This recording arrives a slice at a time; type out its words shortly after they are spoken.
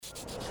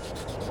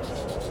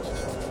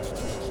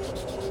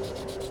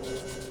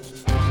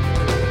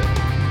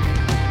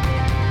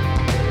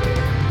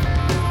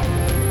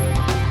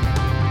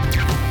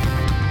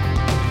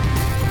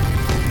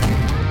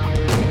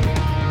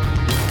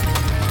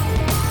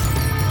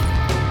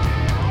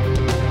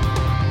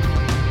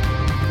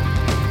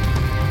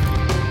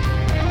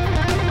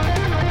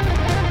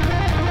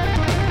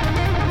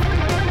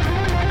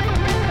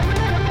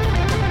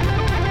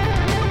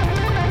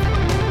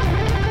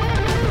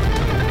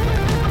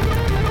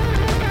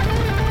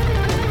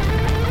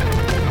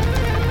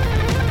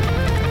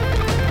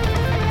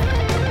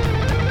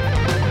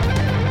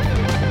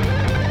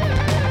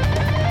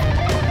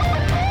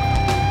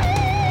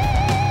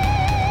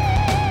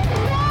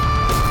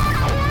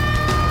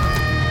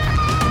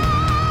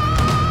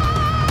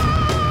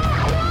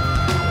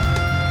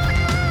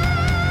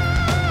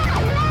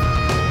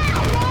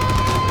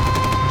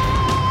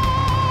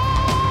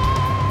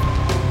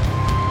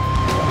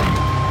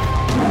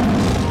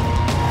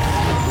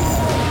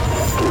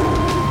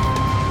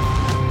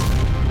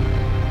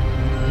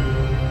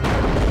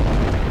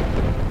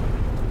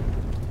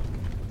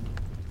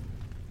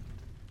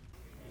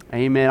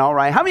Amen. All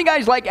right. How many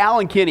guys like Al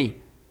and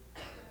Kenny?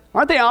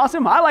 Aren't they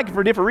awesome? I like it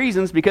for different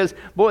reasons because,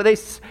 boy, they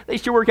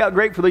sure work out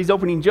great for these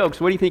opening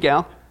jokes. What do you think,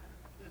 Al? Can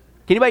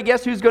anybody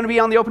guess who's going to be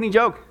on the opening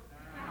joke?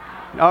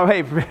 Oh,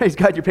 hey, praise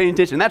God, you're paying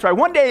attention. That's right.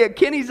 One day,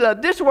 Kenny's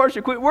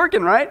dishwasher quit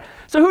working, right?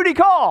 So who'd he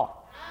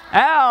call?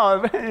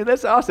 Al.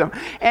 That's awesome.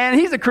 And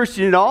he's a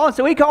Christian and all. And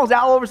so he calls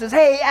Al over and says,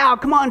 hey, Al,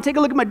 come on, take a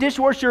look at my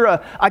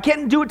dishwasher. I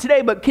can't do it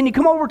today, but can you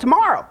come over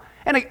tomorrow?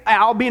 And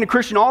Al, being a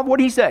Christian, what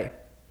did he say?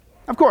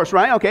 Of course,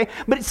 right? Okay.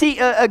 But see,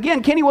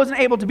 again, Kenny wasn't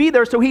able to be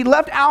there, so he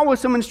left Al with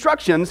some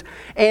instructions.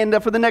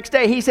 And for the next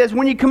day, he says,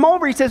 when you come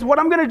over, he says, what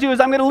I'm going to do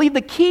is I'm going to leave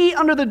the key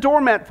under the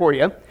doormat for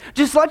you.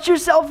 Just let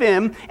yourself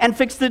in and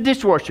fix the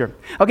dishwasher.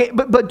 Okay,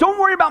 but don't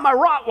worry about my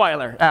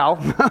Rottweiler, Al.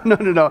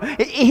 No.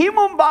 He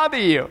won't bother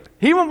you.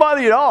 He won't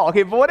bother you at all.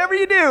 Okay, but whatever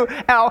you do,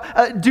 Al,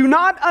 do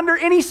not under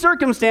any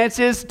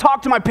circumstances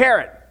talk to my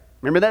parrot.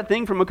 Remember that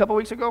thing from a couple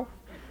weeks ago?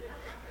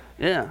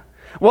 Yeah.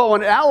 Well,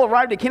 when Al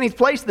arrived at Kenny's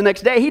place the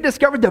next day, he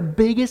discovered the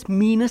biggest,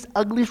 meanest,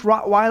 ugliest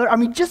Rottweiler. I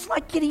mean, just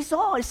like Kenny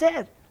saw, I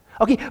said.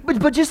 Okay,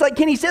 but just like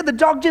Kenny said, the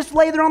dog just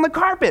lay there on the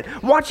carpet,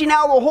 watching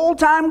Al the whole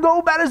time, go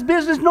about his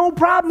business, no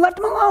problem, left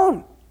him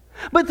alone.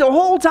 But the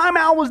whole time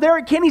Al was there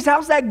at Kenny's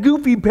house, that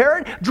goofy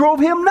parrot drove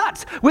him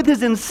nuts with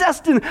his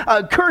incessant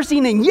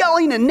cursing and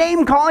yelling and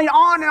name-calling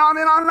on and on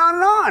and on and on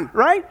and on,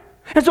 right?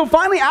 And so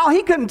finally, Al,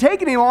 he couldn't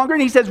take it any longer,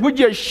 and he says, would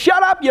you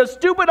shut up, you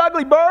stupid,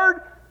 ugly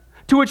bird?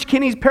 To which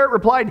Kenny's parrot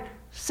replied,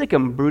 sick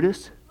 'em,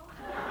 Brutus.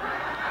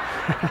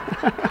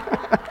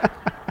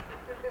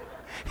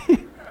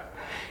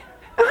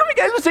 How many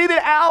guys would say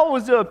that Al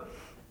was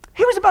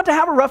he was about to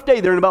have a rough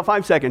day there in about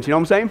 5 seconds, you know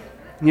what I'm saying?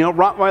 You know,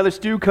 Rottweiler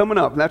stew coming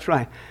up, that's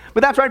right.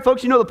 But that's right,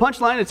 folks, you know the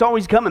punchline, it's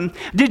always coming.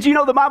 Did you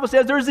know the Bible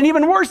says there's an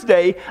even worse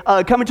day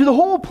coming to the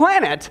whole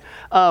planet,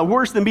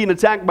 worse than being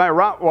attacked by a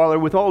Rottweiler,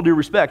 with all due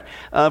respect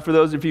for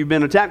those of you who've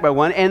been attacked by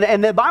one.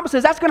 And the Bible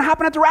says that's going to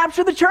happen at the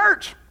rapture of the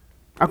church.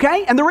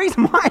 Okay? And the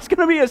reason why it's going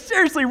to be a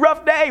seriously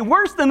rough day,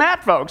 worse than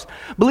that, folks,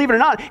 believe it or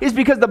not, is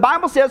because the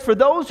Bible says for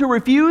those who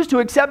refuse to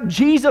accept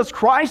Jesus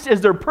Christ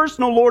as their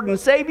personal Lord and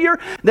Savior,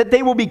 that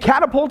they will be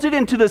catapulted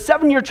into the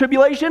 7-year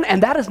tribulation,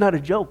 and that is not a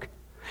joke.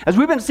 As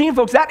we've been seeing,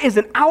 folks, that is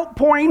an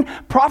outpouring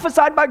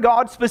prophesied by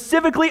God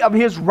specifically of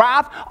his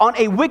wrath on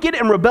a wicked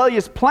and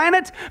rebellious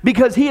planet,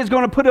 because he is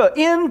going to put an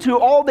end to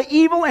all the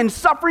evil and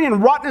suffering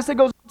and rottenness that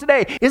goes on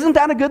today. Isn't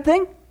that a good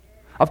thing?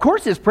 Of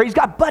course it's praise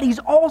God, but he's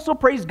also,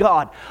 praise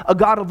God, a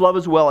God of love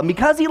as well. And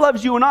because he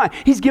loves you and I,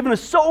 he's given us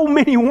so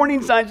many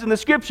warning signs in the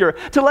scripture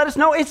to let us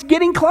know it's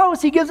getting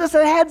close. He gives us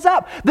a heads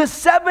up. The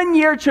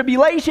 7-year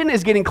tribulation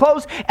is getting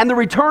close, and the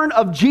return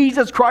of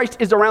Jesus Christ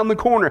is around the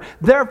corner.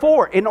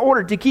 Therefore, in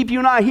order to keep you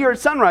and I here at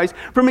Sunrise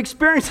from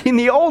experiencing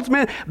the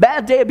ultimate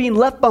bad day of being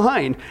left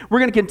behind, we're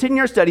going to continue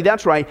our study.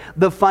 That's right.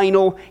 The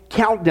final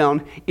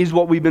countdown is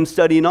what we've been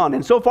studying on.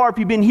 And so far, if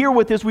you've been here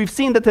with us, we've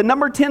seen that the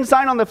number 10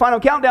 sign on the final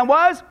countdown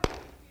was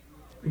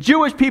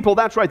Jewish people.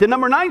 That's right. The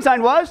number 9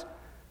 sign was,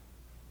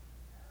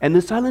 and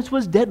the silence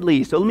was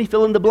deadly. So let me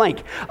fill in the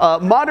blank.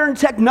 Modern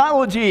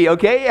technology,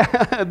 okay?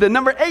 The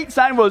number 8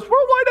 sign was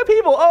worldwide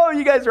upheaval. Oh,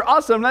 you guys are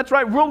awesome. That's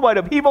right, worldwide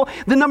upheaval.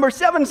 The number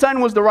 7 sign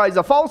was the rise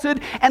of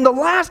falsehood. And the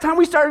last time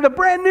we started a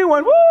brand new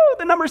one,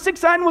 the number 6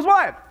 sign was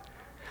what?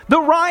 The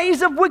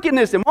rise of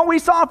wickedness. And what we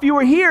saw, if you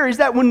were here, is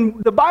that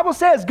when the Bible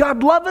says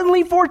God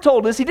lovingly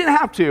foretold us, he didn't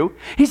have to.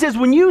 He says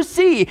when you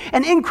see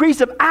an increase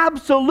of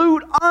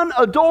absolute,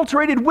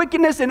 unadulterated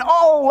wickedness in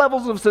all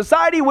levels of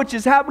society, which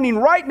is happening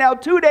right now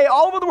today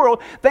all over the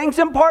world, thanks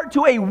in part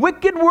to a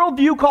wicked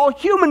worldview called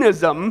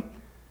humanism,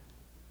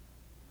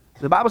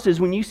 the Bible says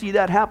when you see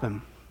that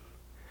happen,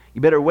 you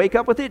better wake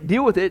up with it,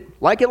 deal with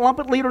it, like it, lump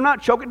it, lead or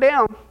not, choke it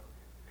down.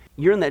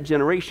 You're in that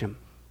generation.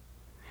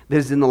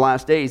 This is in the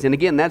last days. And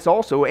again, that's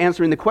also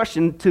answering the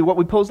question to what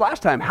we posed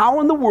last time. How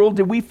in the world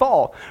did we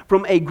fall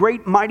from a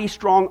great, mighty,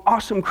 strong,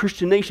 awesome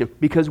Christian nation?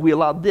 Because we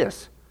allowed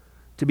this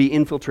to be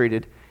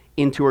infiltrated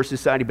into our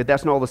society. But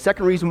that's not all. The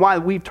second reason why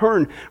we've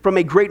turned from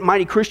a great,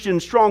 mighty, Christian,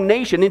 strong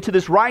nation into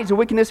this rise of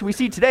wickedness we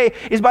see today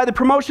is by the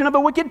promotion of a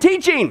wicked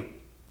teaching.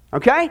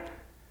 Okay?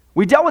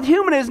 We dealt with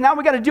humanism. Now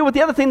we got to deal with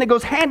the other thing that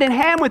goes hand in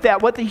hand with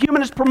that, what the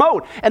humanists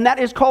promote. And that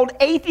is called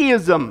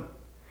atheism.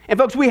 And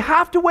folks, we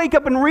have to wake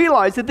up and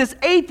realize that this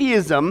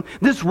atheism,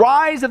 this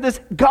rise of this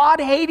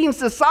God-hating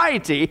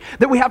society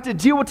that we have to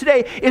deal with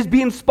today is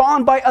being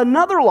spawned by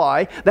another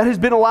lie that has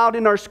been allowed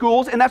in our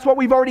schools, and that's what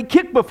we've already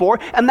kicked before,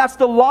 and that's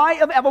the lie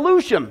of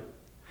evolution.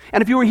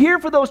 And if you were here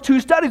for those 2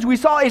 studies, we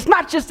saw it's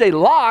not just a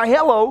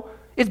lie,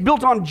 it's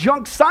built on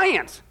junk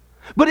science,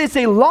 but it's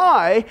a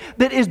lie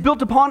that is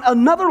built upon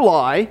another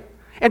lie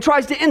and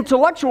tries to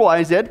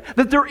intellectualize it,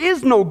 that there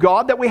is no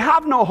God, that we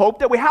have no hope,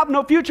 that we have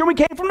no future, and we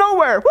came from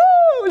nowhere.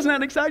 Woo! Isn't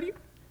that exciting?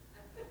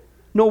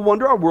 No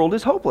wonder our world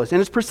is hopeless. And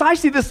it's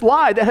precisely this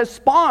lie that has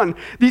spawned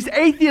these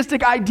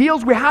atheistic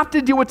ideals we have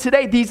to deal with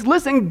today, these,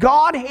 listen,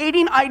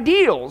 God-hating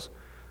ideals.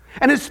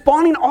 And it's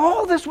spawning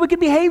all this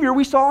wicked behavior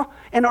we saw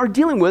and are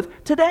dealing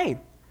with today.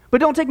 But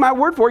don't take my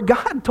word for it.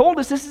 God told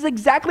us this is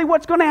exactly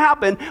what's going to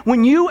happen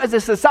when you as a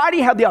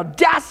society have the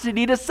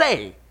audacity to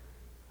say,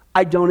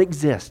 I don't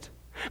exist.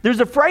 There's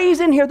a phrase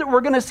in here that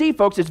we're going to see,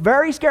 folks. It's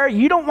very scary.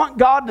 You don't want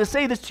God to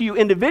say this to you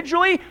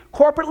individually,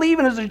 corporately,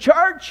 even as a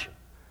church,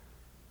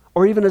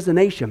 or even as a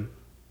nation.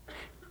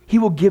 He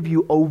will give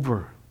you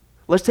over.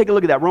 Let's take a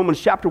look at that. Romans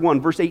chapter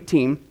 1, verse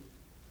 18.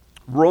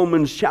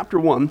 Romans chapter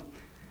 1,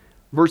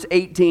 verse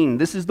 18.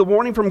 This is the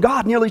warning from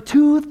God nearly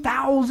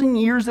 2,000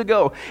 years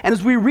ago. And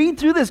as we read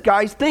through this,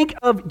 guys, think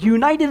of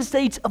United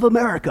States of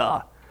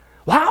America.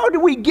 How do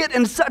we get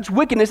in such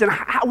wickedness, and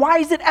why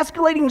is it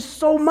escalating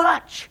so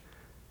much?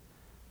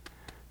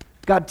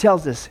 God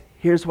tells us,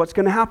 here's what's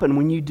going to happen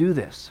when you do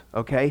this,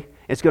 okay?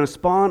 It's going to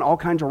spawn all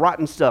kinds of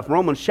rotten stuff.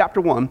 Romans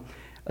chapter 1,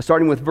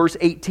 starting with verse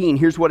 18,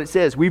 here's what it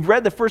says. We've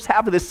read the first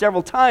half of this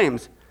several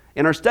times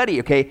in our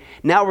study, okay?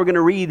 Now we're going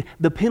to read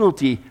the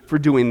penalty for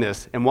doing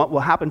this and what will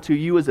happen to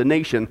you as a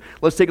nation.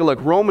 Let's take a look.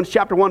 Romans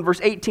chapter 1,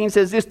 verse 18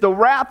 says this, the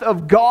wrath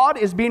of God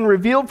is being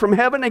revealed from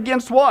heaven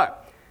against what?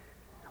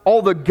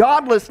 All the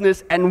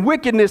godlessness and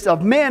wickedness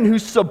of men who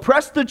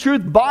suppress the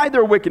truth by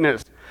their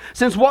wickedness.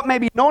 Since what may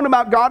be known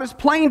about God is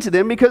plain to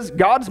them because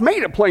God's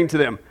made it plain to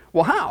them.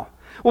 Well, how?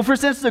 Well, for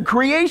since the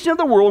creation of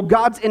the world,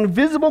 God's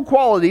invisible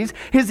qualities,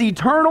 his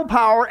eternal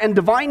power and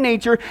divine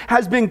nature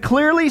has been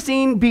clearly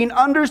seen, being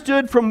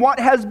understood from what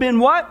has been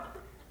what?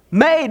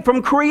 Made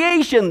from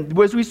creation.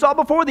 As we saw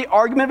before, the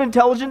argument of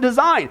intelligent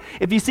design.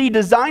 If you see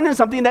design in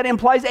something, that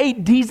implies a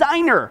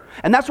designer.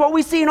 And that's what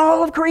we see in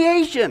all of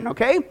creation,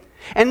 okay?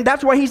 And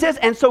that's why he says,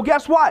 and so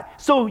guess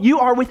what? So you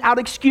are without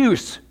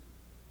excuse.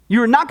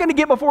 You're not going to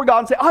get before God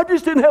and say, I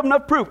just didn't have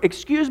enough proof.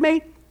 Excuse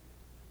me?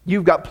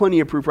 You've got plenty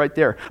of proof right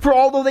there. For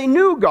although they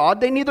knew God,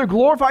 they neither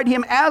glorified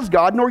him as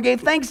God nor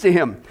gave thanks to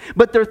him.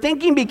 But their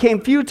thinking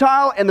became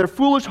futile and their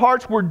foolish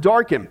hearts were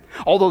darkened.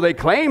 Although they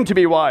claimed to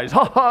be wise,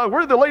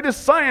 we're the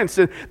latest science,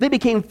 and they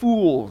became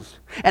fools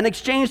and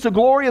exchanged the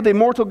glory of the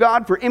immortal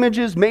God for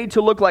images made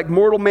to look like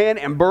mortal man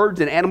and birds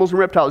and animals and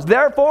reptiles.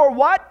 Therefore,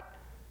 what?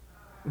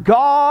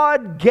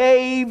 God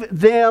gave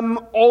them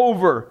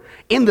over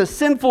in the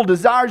sinful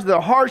desires of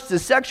their hearts to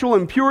sexual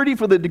impurity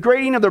for the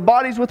degrading of their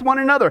bodies with one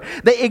another.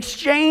 They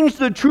exchanged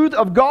the truth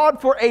of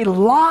God for a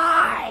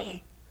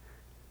lie.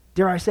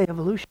 Dare I say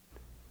evolution?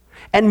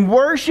 And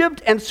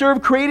worshipped and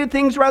served created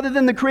things rather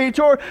than the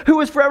Creator who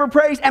is forever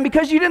praised. And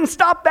because you didn't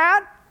stop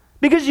that,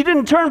 because you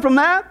didn't turn from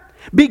that,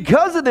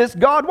 because of this,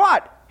 God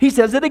what? He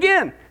says it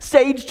again.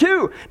 Stage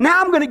 2.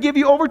 Now I'm going to give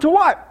you over to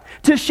what?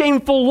 To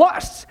shameful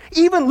lusts.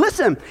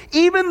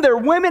 Even their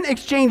women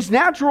exchanged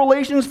natural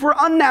relations for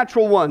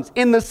unnatural ones.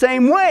 In the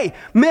same way,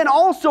 men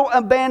also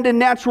abandoned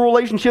natural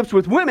relationships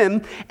with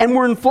women and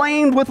were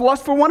inflamed with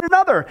lust for one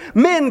another.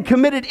 Men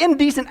committed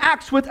indecent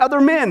acts with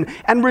other men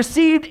and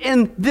received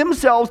in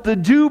themselves the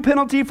due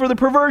penalty for the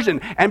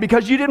perversion. And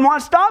because you didn't want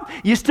to stop,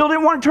 you still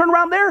didn't want to turn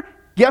around there,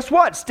 guess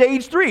what?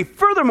 Stage 3.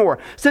 Furthermore,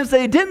 since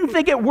they didn't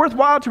think it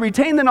worthwhile to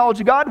retain the knowledge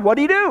of God, what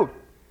did he do?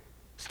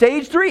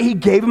 Stage 3, he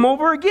gave them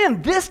over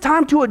again, this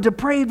time to a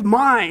depraved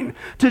mind,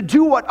 to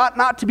do what ought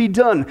not to be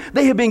done.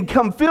 They have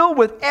become filled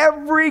with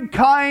every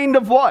kind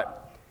of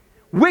what?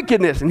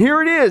 Wickedness. And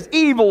here it is,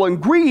 evil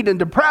and greed and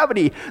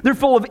depravity. They're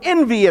full of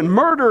envy and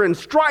murder and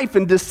strife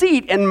and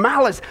deceit and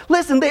malice.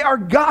 Listen, they are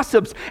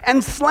gossips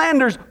and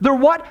slanders. They're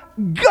what?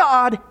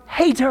 God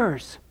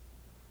haters.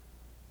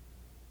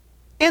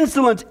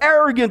 Insolent,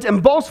 arrogant,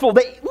 and boastful.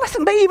 They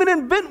even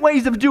invent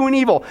ways of doing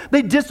evil.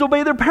 They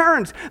disobey their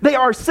parents. They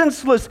are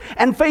senseless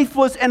and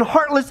faithless and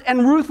heartless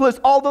and ruthless.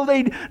 Although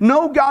they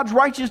know God's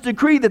righteous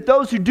decree that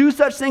those who do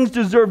such things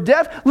deserve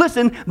death,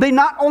 listen, they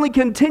not only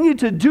continue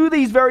to do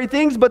these very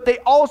things, but they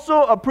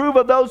also approve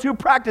of those who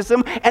practice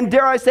them. And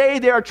dare I say,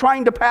 they are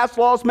trying to pass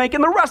laws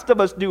making the rest of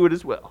us do it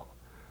as well.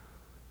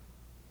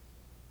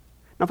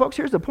 Now, folks,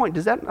 here's the point.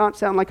 Does that not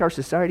sound like our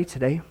society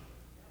today?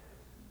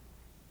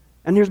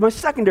 And here's my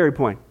secondary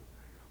point.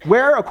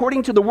 Where,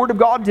 according to the Word of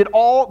God, did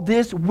all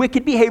this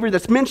wicked behavior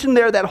that's mentioned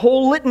there, that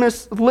whole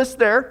litmus list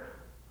there,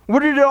 where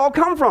did it all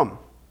come from?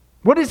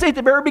 What did it say at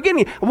the very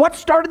beginning? What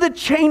started the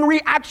chain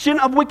reaction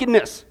of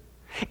wickedness?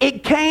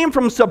 It came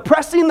from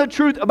suppressing the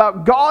truth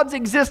about God's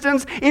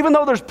existence, even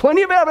though there's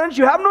plenty of evidence,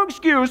 you have no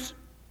excuse.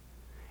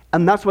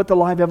 And that's what the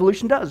lie of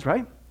evolution does,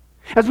 right?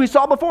 As we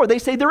saw before, they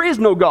say there is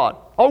no God.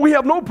 Oh, we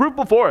have no proof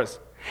before us.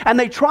 And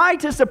they try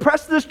to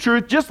suppress this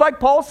truth, just like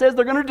Paul says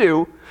they're going to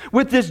do,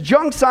 with this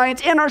junk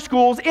science in our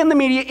schools, in the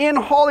media, in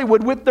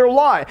Hollywood, with their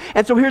lie.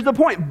 And so here's the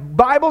point.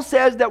 Bible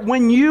says that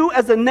when you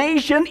as a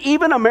nation,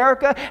 even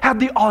America, have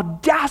the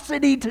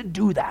audacity to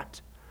do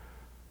that,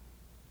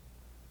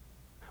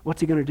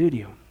 what's he going to do to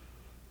you?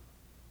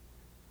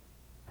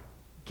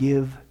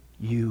 Give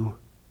you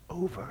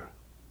over.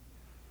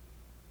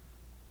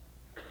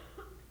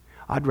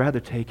 I'd rather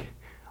take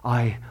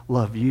I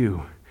love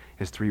you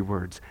as 3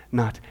 words,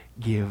 not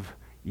give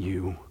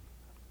you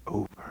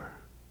over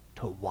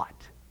to what?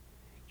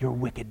 Your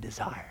wicked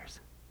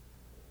desires.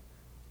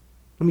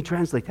 Let me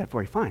translate that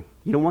for you. Fine.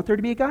 You don't want there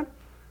to be a God?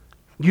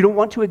 You don't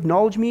want to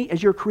acknowledge me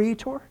as your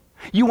creator?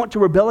 You want to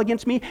rebel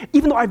against me?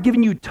 Even though I've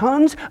given you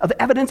tons of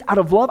evidence out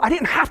of love, I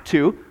didn't have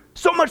to.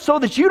 So much so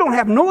that you don't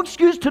have no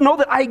excuse to know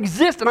that I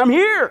exist and I'm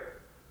here.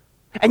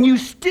 and you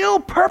still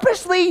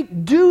purposely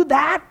do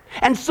that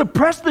and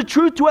suppress the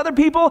truth to other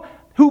people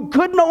who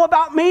could know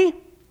about me?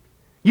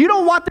 You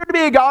don't want there to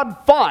be a God?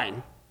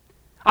 Fine.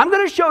 I'm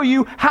going to show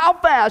you how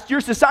fast your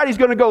society is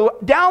going to go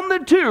down the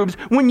tubes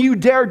when you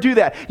dare do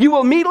that. You will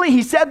immediately,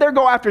 he said there,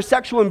 go after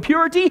sexual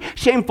impurity,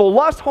 shameful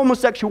lust,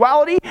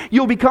 homosexuality.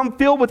 You'll become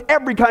filled with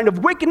every kind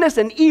of wickedness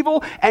and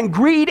evil and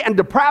greed and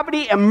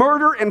depravity and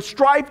murder and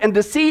strife and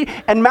deceit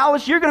and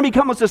malice. You're going to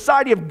become a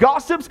society of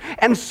gossips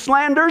and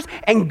slanders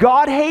and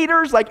God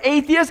haters like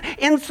atheists,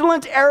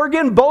 insolent,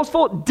 arrogant,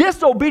 boastful,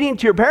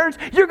 disobedient to your parents.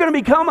 You're going to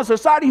become a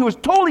society who is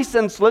totally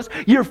senseless.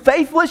 You're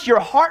faithless. You're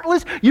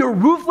heartless. You're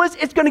ruthless.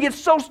 It's going to get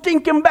so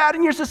stinking bad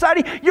in your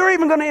society, you're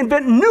even going to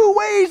invent new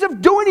ways of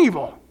doing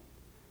evil.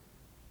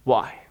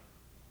 Why?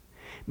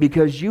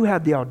 Because you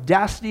had the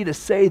audacity to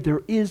say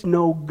there is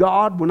no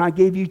God when I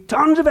gave you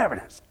tons of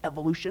evidence.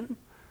 Evolution.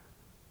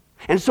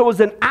 And so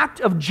as an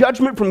act of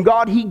judgment from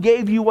God, he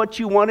gave you what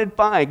you wanted.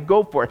 Fine,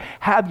 go for it.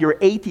 Have your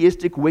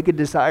atheistic, wicked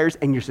desires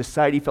and your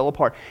society fell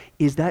apart.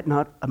 Is that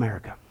not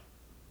America?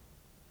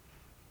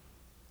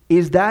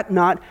 Is that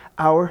not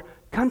our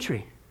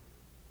country?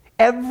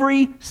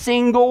 Every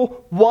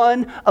single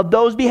one of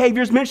those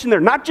behaviors mentioned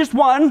there, not just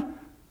one,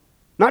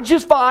 not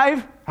just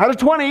 5 out of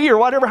 20 or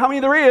whatever, how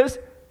many there is,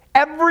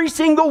 every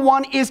single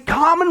one is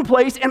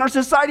commonplace in our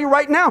society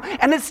right now.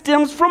 And it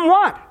stems from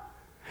what?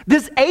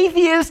 This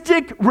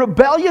atheistic,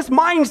 rebellious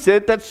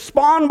mindset that's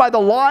spawned by the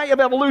lie of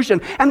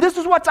evolution. And this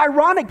is what's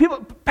ironic.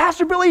 People,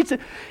 Pastor Billy,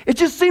 it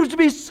just seems to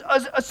be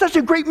such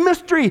a great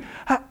mystery.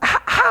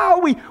 How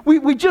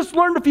we just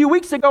learned a few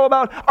weeks ago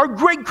about our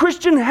great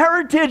Christian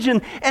heritage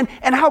and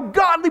how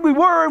godly we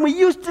were. And we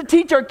used to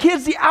teach our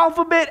kids the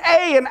alphabet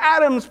A and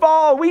Adam's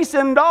fall. We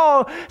sinned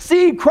all.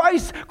 See,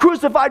 Christ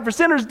crucified for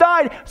sinners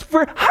died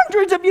for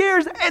hundreds of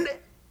years. And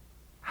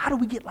how do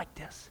we get like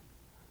this?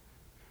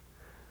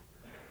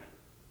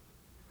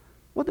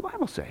 What did the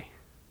Bible say?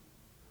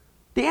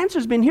 The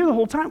answer's been here the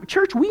whole time.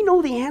 Church, we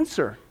know the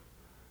answer.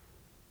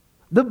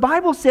 The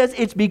Bible says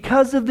it's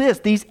because of this,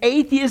 these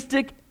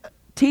atheistic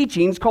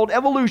teachings called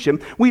evolution.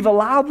 We've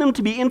allowed them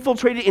to be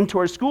infiltrated into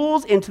our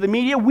schools, into the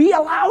media. We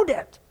allowed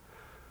it.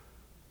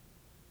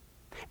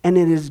 And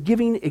it is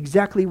giving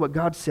exactly what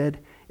God said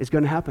is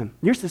going to happen.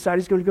 Your society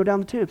is going to go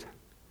down the tubes.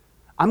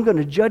 I'm going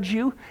to judge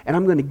you, and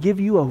I'm going to give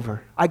you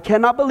over. I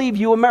cannot believe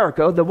you,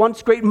 America, the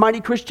once great and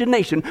mighty Christian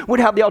nation, would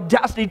have the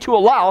audacity to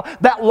allow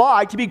that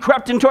lie to be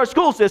crept into our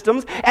school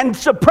systems and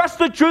suppress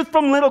the truth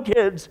from little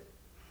kids.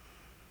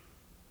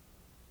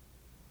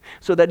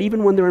 So that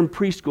even when they're in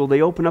preschool,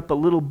 they open up a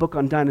little book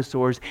on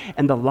dinosaurs,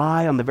 and the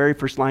lie on the very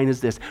first line is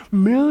this: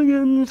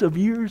 millions of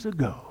years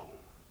ago.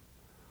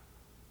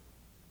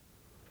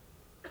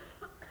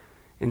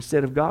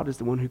 Instead of God is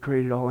the one who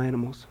created all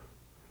animals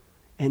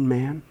and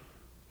man.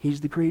 He's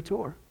the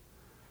creator.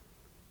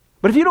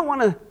 But if you don't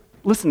want to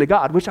listen to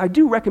God, which I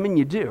do recommend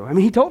you do, I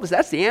mean, he told us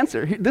that's the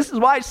answer. This is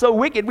why it's so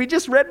wicked. We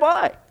just read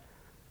why.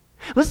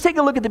 Let's take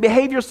a look at the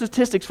behavioral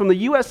statistics from the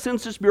U.S.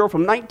 Census Bureau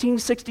from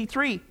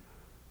 1963.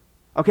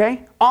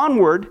 Okay?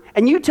 Onward.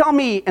 And you tell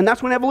me, and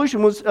that's when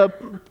evolution was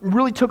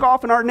really took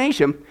off in our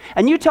nation,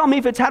 and you tell me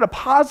if it's had a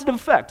positive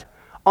effect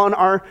on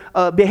our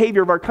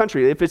behavior of our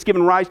country, if it's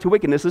given rise to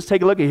wickedness. Let's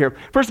take a look at here.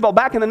 First of all,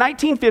 back in the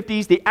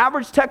 1950s, the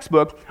average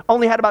textbook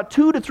only had about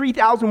 2,000 to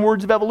 3,000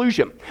 words of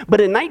evolution. But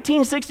in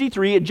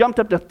 1963, it jumped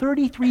up to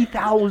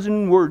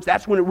 33,000 words.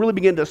 That's when it really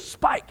began to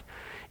spike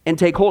and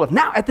take hold of.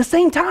 Now, at the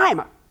same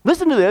time,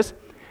 listen to this.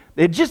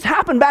 It just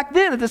happened back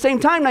then at the same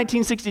time,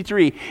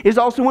 1963, is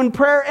also when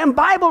prayer and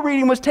Bible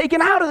reading was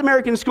taken out of the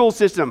American school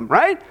system,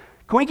 right?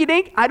 Quinky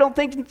dink? I don't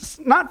think it's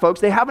not,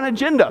 folks. They have an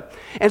agenda.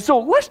 And so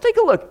let's take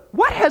a look.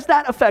 What has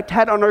that effect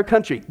had on our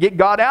country? Get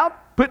God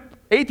out, put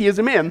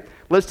atheism in.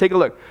 Let's take a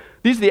look.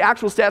 These are the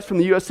actual stats from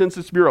the U.S.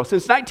 Census Bureau.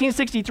 Since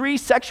 1963,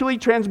 sexually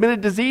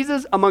transmitted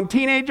diseases among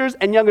teenagers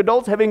and young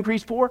adults have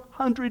increased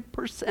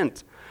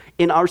 400%.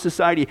 In our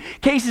society.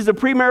 Cases of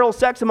premarital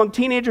sex among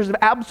teenagers have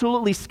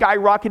absolutely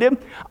skyrocketed.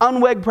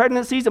 Unwed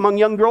pregnancies among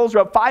young girls are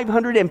up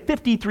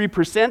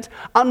 553%.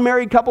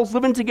 Unmarried couples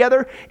living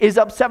together is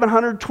up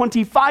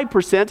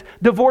 725%.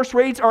 Divorce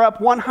rates are up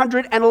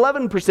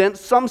 111%.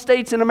 Some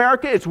states in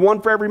America, it's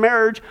 1 for every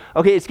marriage.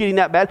 Okay, it's getting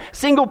that bad.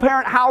 Single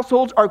parent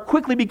households are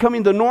quickly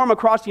becoming the norm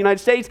across the United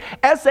States.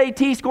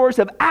 SAT scores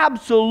have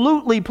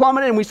absolutely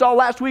plummeted, and we saw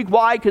last week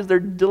why, because they're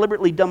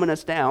deliberately dumbing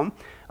us down.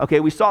 Okay,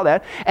 we saw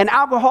that. And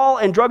alcohol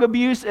and drug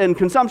abuse and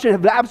consumption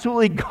have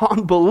absolutely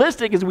gone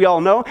ballistic, as we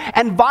all know.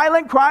 And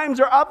violent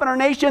crimes are up in our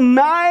nation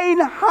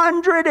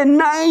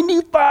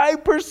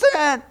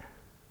 995%.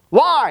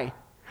 Why?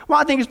 Well,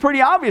 I think it's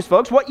pretty obvious,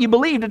 folks. What you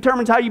believe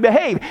determines how you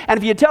behave. And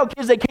if you tell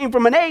kids they came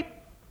from an ape,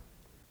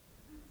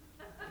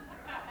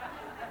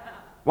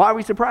 why are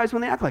we surprised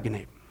when they act like an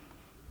ape?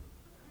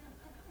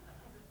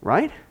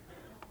 Right?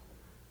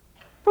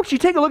 Folks, you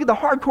take a look at the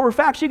hardcore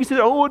facts, you can say,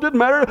 oh, it doesn't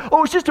matter.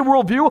 Oh, it's just a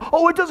worldview.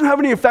 Oh, it doesn't have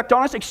any effect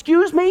on us.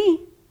 Excuse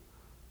me?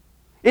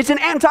 It's an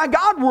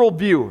anti-God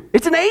worldview.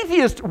 It's an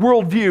atheist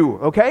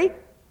worldview, okay?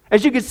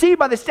 As you can see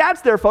by the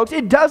stats there, folks,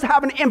 it does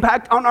have an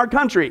impact on our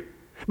country.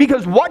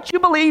 Because what you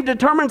believe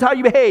determines how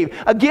you behave.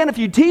 Again, if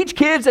you teach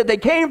kids that they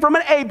came from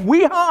an ape,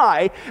 we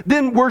high,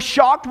 then we're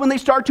shocked when they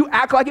start to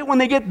act like it when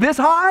they get this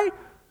high.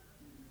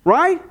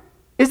 Right?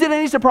 Is it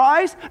any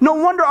surprise? No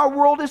wonder our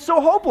world is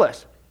so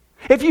hopeless.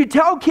 If you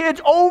tell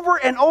kids over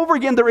and over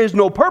again there is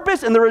no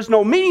purpose and there is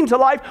no meaning to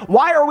life,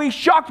 why are we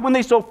shocked when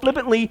they so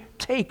flippantly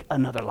take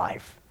another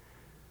life?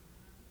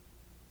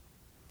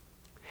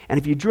 And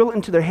if you drill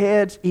into their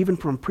heads, even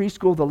from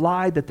preschool, the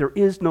lie that there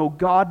is no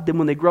God, then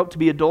when they grow up to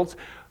be adults,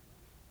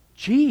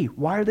 gee,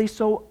 why are they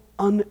so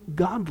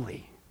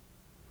ungodly?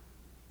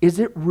 Is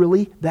it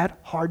really that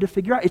hard to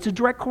figure out? It's a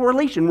direct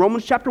correlation.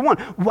 Romans chapter 1.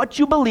 What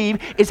you believe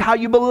is how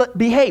you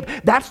behave.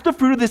 That's the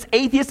fruit of this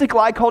atheistic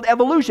lie called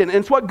evolution. And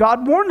it's what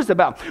God warned us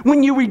about.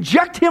 When you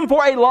reject him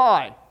for a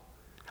lie,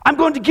 I'm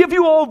going to give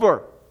you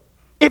over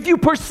if you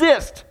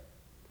persist.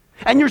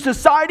 And your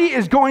society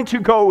is going to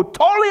go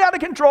totally out of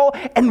control,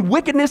 and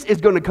wickedness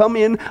is going to come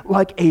in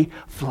like a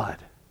flood.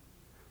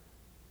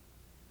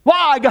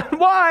 Why, God?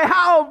 Why?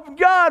 How?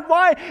 God,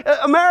 why?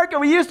 America,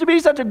 we used to be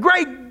such a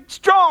great,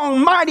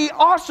 strong, mighty,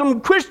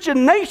 awesome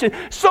Christian nation.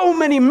 So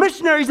many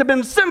missionaries have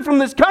been sent from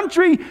this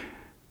country.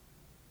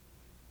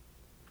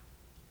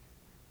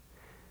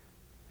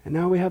 And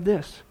now we have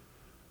this.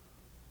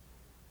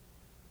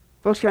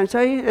 Folks, can I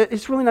tell you,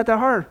 it's really not that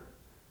hard.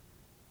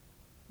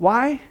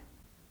 Why?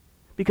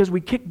 Because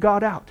we kicked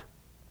God out.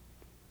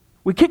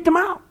 We kicked him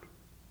out.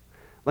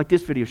 Like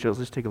this video shows.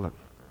 Let's take a look.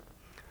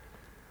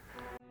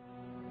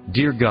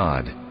 Dear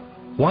God,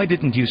 why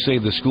didn't you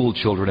save the school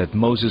children at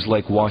Moses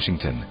Lake,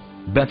 Washington,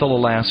 Bethel,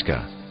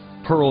 Alaska,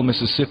 Pearl,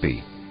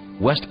 Mississippi,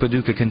 West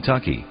Paducah,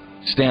 Kentucky,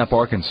 Stamp,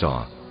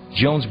 Arkansas,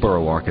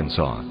 Jonesboro,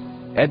 Arkansas,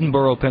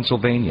 Edinburgh,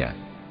 Pennsylvania,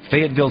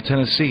 Fayetteville,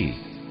 Tennessee,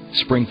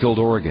 Springfield,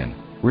 Oregon,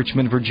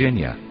 Richmond,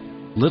 Virginia,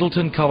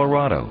 Littleton,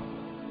 Colorado,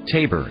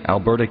 Tabor,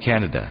 Alberta,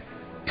 Canada,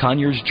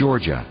 Conyers,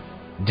 Georgia,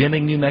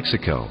 Deming, New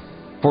Mexico,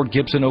 Fort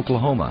Gibson,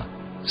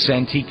 Oklahoma,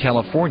 Santee,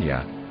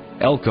 California,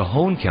 El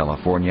Cajon,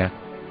 California,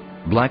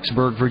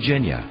 Blacksburg,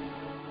 Virginia.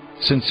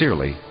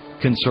 Sincerely,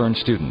 concerned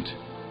student.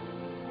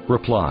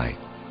 Reply: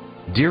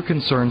 Dear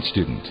concerned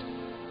student,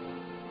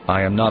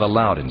 I am not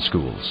allowed in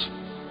schools.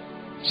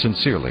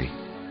 Sincerely,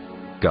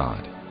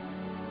 God.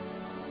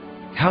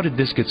 How did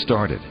this get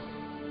started?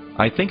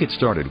 I think it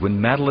started when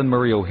Madeline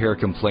Murray O'Hare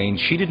complained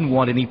she didn't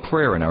want any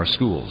prayer in our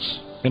schools,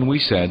 and we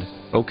said,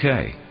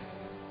 okay.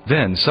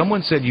 Then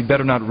someone said you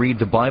better not read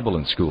the Bible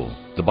in school.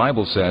 The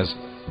Bible says,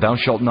 thou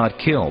shalt not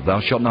kill,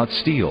 thou shalt not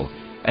steal,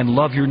 and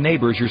love your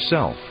neighbor as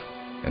yourself.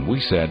 And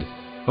we said,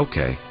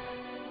 okay.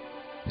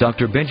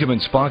 Dr. Benjamin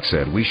Spock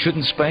said we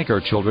shouldn't spank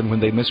our children when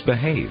they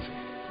misbehave,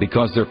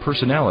 because their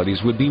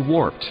personalities would be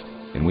warped,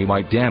 and we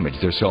might damage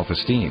their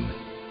self-esteem.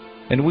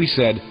 And we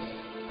said,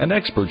 an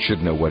expert should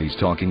know what he's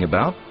talking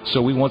about,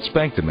 so we won't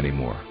spank them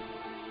anymore.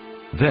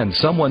 Then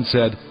someone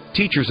said,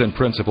 teachers and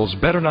principals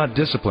better not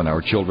discipline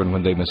our children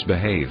when they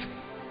misbehave.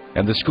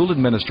 And the school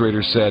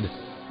administrator said,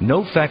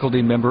 no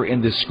faculty member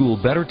in this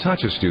school better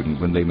touch a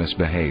student when they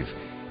misbehave,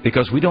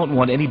 because we don't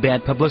want any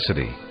bad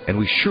publicity, and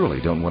we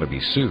surely don't want to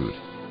be sued.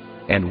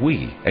 And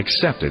we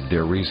accepted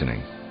their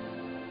reasoning.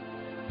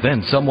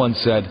 Then someone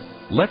said,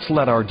 let's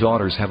let our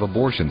daughters have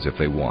abortions if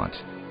they want,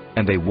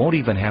 and they won't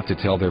even have to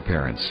tell their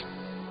parents.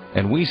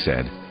 And we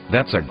said,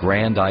 that's a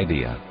grand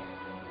idea.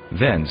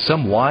 Then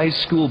some wise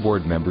school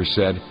board members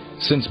said,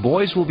 since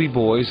boys will be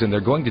boys and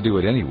they're going to do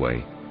it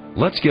anyway,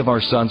 let's give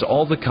our sons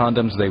all the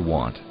condoms they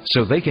want,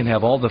 so they can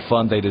have all the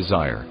fun they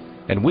desire,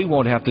 and we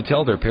won't have to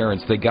tell their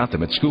parents they got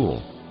them at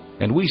school.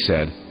 And we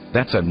said,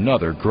 that's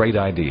another great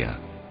idea.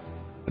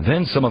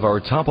 Then some of our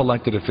top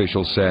elected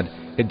officials said,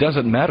 it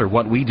doesn't matter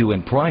what we do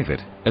in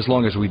private, as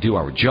long as we do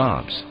our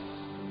jobs.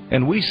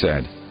 And we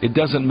said, it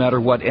doesn't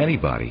matter what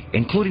anybody,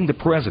 including the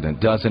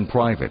president, does in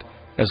private,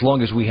 as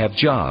long as we have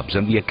jobs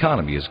and the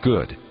economy is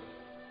good.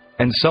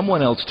 And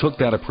someone else took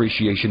that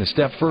appreciation a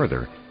step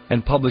further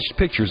and published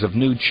pictures of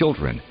nude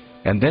children,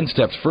 and then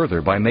stepped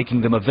further by making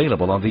them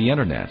available on the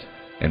internet.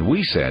 And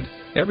we said,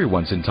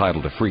 everyone's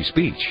entitled to free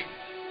speech.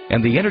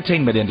 And the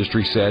entertainment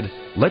industry said,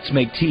 let's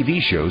make TV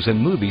shows and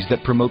movies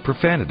that promote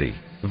profanity,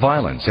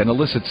 violence, and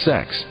illicit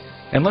sex.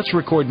 And let's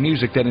record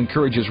music that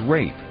encourages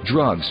rape,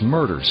 drugs,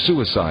 murder,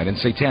 suicide, and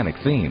satanic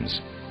themes.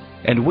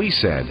 And we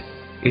said,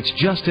 it's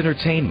just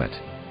entertainment,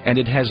 and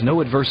it has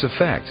no adverse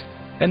effect,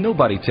 and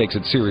nobody takes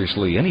it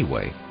seriously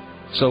anyway.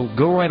 So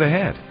go right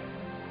ahead.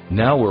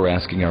 Now we're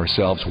asking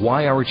ourselves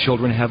why our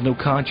children have no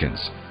conscience,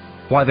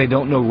 why they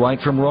don't know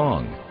right from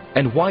wrong,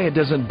 and why it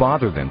doesn't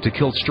bother them to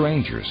kill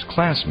strangers,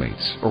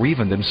 classmates, or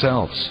even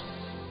themselves.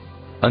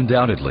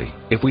 Undoubtedly,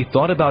 if we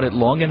thought about it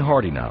long and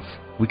hard enough,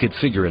 we could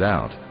figure it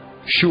out.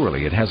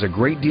 Surely it has a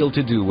great deal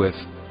to do with,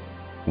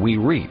 we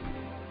reap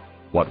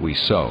what we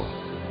sow.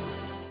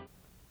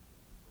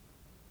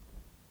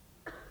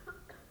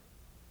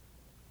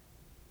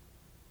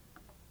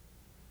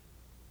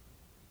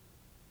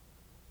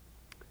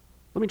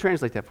 Let me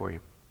translate that for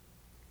you.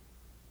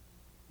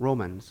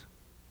 Romans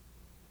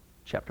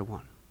chapter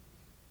 1.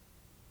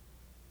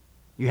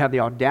 You have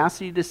the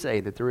audacity to say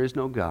that there is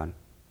no God,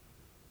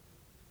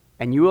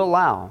 and you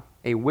allow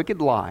a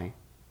wicked lie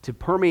to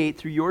permeate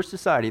through your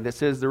society that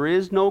says there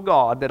is no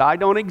God, that I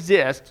don't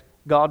exist,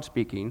 God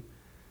speaking,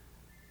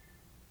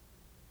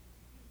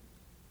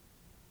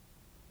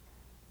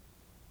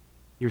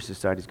 your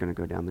society is going to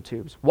go down the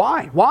tubes.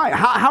 Why? Why?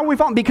 How are we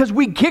falling? Because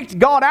we kicked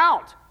God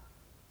out.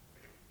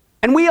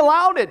 And we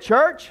allowed it,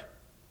 church.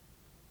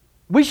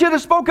 We should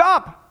have spoke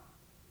up.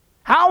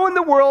 How in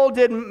the world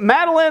did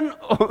Madeline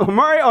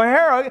Murray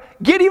O'Hara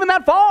get even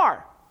that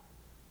far?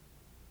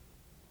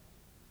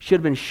 Should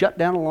have been shut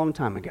down a long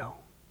time ago.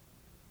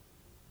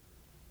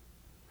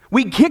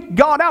 We kicked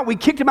God out. We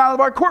kicked him out of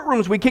our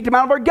courtrooms. We kicked him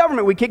out of our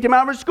government. We kicked him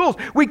out of our schools.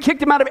 We kicked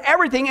him out of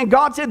everything. And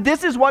God said,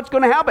 this is what's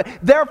going to happen.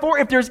 Therefore,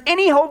 if there's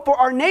any hope for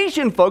our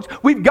nation, folks,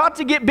 we've got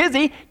to get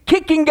busy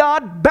kicking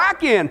God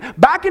back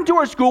into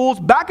our schools,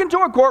 back into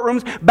our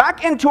courtrooms,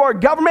 back into our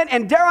government,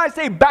 and dare I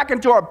say, back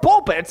into our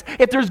pulpits,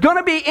 if there's going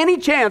to be any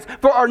chance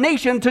for our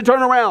nation to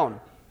turn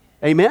around.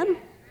 Amen?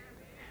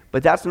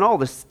 But that's not all.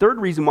 This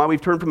third reason why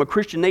we've turned from a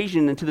Christian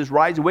nation into this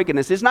rise of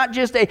wickedness. It's not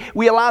just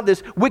we allowed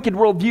this wicked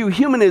worldview,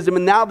 humanism,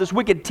 and now this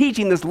wicked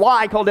teaching, this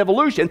lie called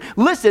evolution.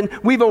 Listen,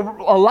 we've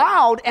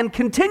allowed and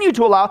continue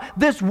to allow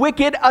this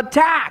wicked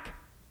attack.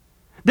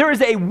 There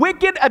is a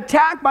wicked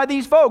attack by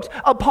these folks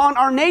upon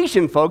our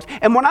nation, folks.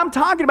 And what I'm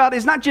talking about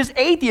is not just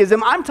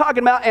atheism. I'm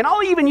talking about, and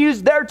I'll even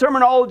use their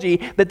terminology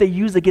that they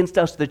use against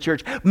us, the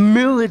church,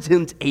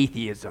 militant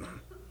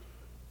atheism.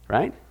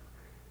 Right?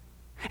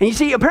 And you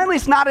see, apparently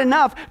it's not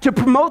enough to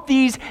promote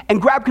these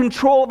and grab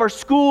control of our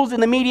schools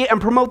and the media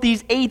and promote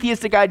these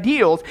atheistic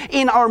ideals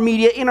in our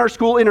media, in our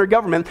school, in our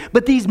government.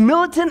 But these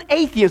militant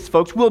atheists,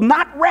 folks, will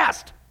not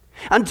rest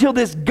until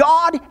this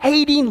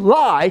God-hating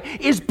lie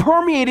is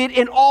permeated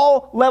in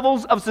all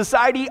levels of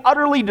society,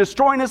 utterly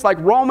destroying us like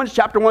Romans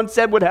chapter 1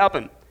 said would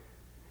happen.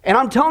 And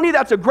I'm telling you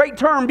that's a great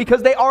term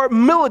because they are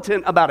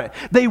militant about it.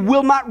 They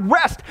will not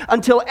rest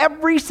until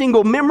every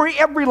single memory,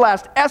 every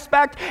last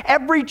aspect,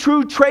 every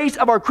true trace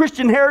of our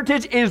Christian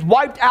heritage is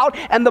wiped out.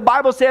 And the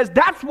Bible says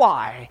that's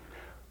why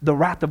the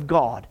wrath of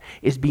God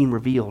is being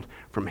revealed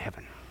from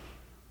heaven.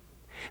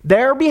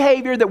 Their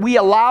behavior that we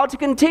allow to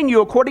continue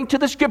according to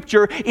the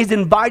scripture is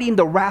inviting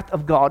the wrath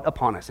of God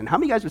upon us. And how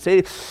many guys would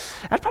say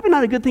that's probably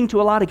not a good thing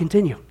to allow to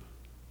continue?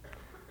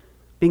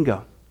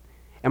 Bingo.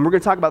 And we're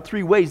going to talk about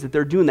 3 ways that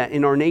they're doing that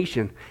in our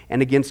nation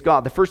and against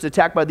God. The first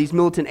attack by these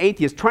militant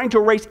atheists, trying to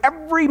erase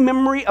every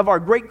memory of our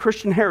great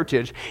Christian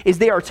heritage, is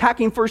they are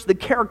attacking first the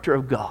character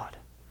of God.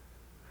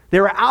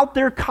 They're out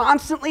there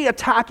constantly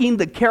attacking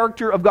the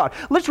character of God.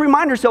 Let's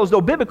remind ourselves, though,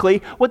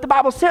 biblically, what the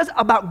Bible says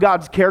about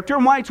God's character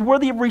and why it's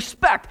worthy of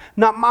respect,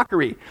 not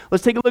mockery.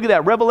 Let's take a look at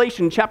that.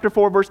 Revelation chapter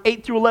 4, verse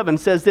 8 through 11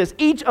 says this: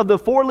 each of the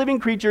 4 living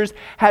creatures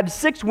had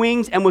 6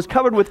 wings and was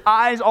covered with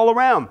eyes all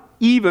around,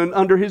 even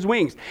under his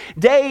wings.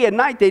 Day and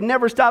night, they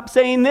never stopped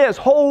saying this: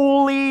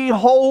 holy,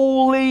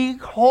 holy,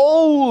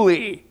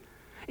 holy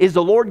is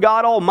the Lord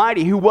God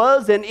Almighty, who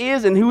was and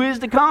who is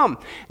to come.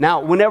 Now,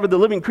 whenever the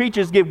living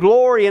creatures give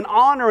glory and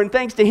honor and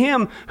thanks to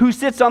him who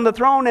sits on the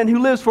throne and who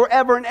lives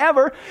forever and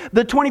ever,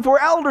 the 24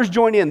 elders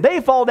join in.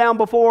 They fall down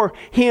before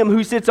him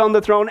who sits on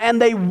the throne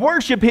and they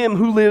worship him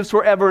who lives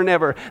forever and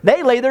ever.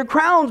 They lay their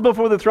crowns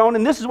before the throne,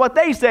 and this is what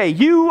they say: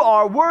 you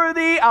are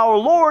worthy, our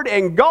Lord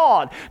and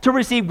God, to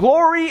receive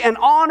glory and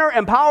honor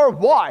and power.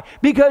 Why?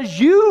 Because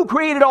you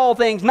created all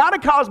things, not a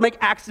cosmic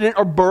accident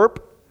or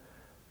burp.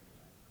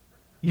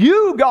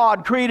 You,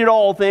 God, created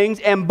all things,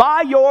 and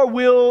by your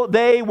will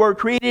they were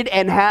created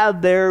and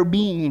have their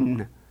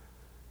being.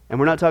 And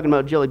we're not talking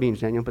about jelly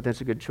beans, Daniel, but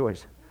that's a good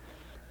choice.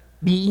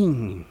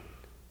 Being.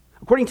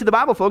 According to the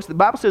Bible, folks, the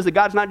Bible says that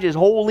God's not just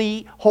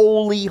holy,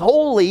 holy,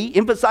 holy,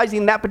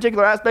 emphasizing that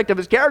particular aspect of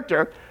his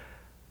character,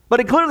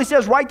 but it clearly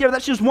says right there,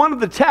 that's just one of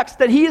the texts,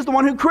 that he is the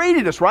one who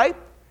created us, right?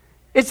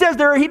 It says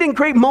there he didn't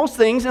create most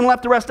things and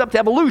left the rest up to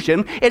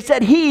evolution. It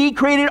said he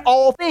created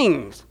all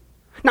things.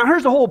 Now,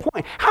 here's the whole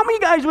point. How many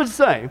guys would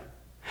say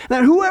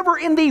that whoever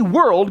in the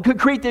world could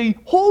create the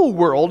whole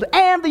world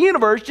and the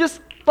universe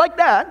just like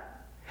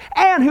that,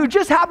 and who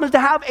just happens to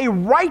have a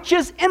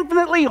righteous,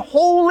 infinitely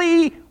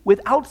holy,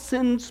 without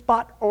sin,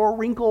 spot, or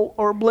wrinkle,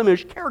 or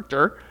blemish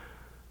character,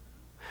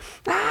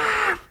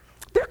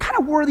 they're kind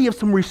of worthy of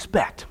some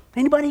respect.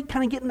 Anybody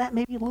kind of getting that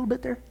maybe a little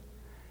bit there?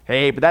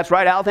 Hey, but that's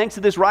right, Al. Thanks to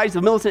this rise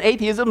of militant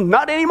atheism,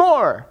 not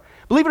anymore.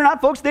 Believe it or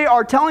not, folks, they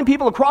are telling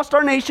people across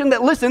our nation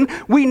that, listen,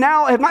 we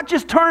now have not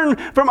just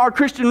turned from our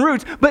Christian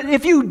roots, but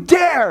if you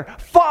dare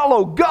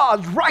follow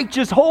God's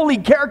righteous, holy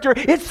character,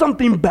 it's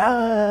something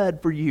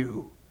bad for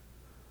you,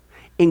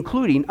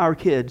 including our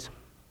kids.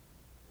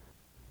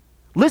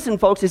 Listen,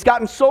 folks, it's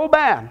gotten so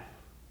bad.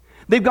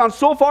 They've gone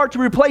so far to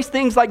replace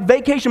things like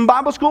Vacation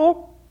Bible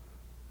School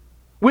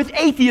with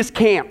atheist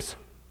camps.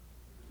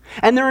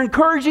 And they're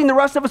encouraging the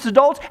rest of us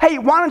adults, hey,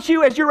 why don't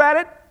you, as you're at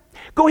it,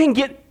 go ahead and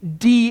get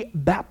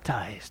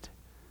de-baptized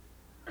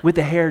with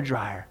a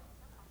hairdryer.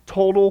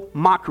 Total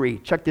mockery.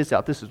 Check this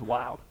out. This is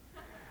wild.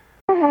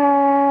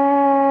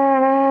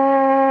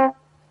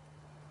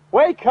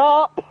 Wake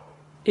up!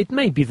 It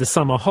may be the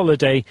summer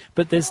holiday,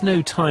 but there's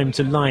no time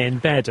to lie in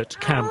bed at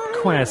Camp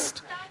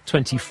Quest.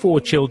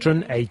 24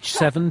 children aged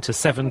 7 to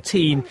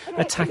 17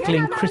 are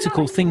tackling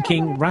critical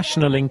thinking,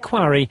 rational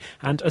inquiry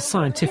and a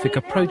scientific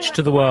approach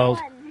to the world.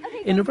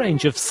 In a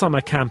range of summer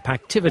camp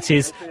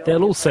activities,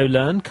 they'll also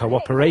learn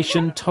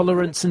cooperation,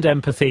 tolerance and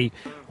empathy,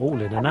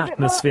 all in an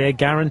atmosphere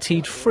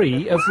guaranteed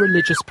free of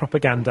religious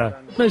propaganda.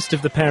 Most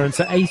of the parents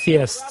are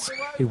atheists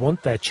who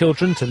want their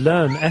children to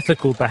learn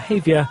ethical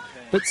behaviour,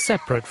 but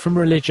separate from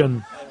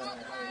religion.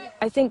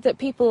 I think that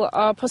people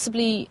are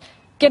possibly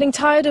getting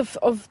tired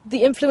of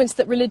the influence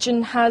that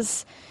religion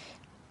has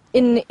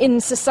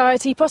in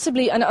society,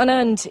 possibly an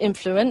unearned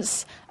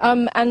influence,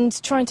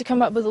 and trying to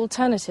come up with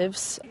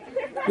alternatives.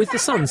 With the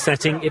sun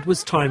setting, it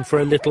was time for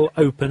a little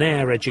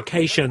open-air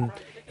education.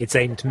 It's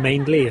aimed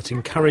mainly at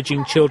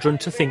encouraging children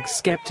to think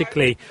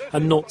sceptically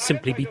and not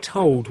simply be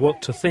told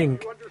what to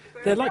think.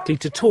 They're likely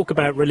to talk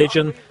about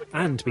religion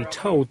and be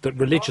told that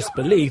religious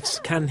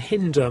beliefs can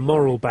hinder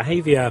moral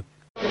behaviour.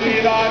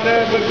 Lead on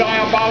them with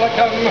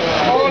diabolicum.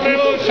 Oh,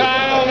 little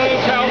child,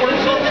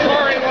 we're so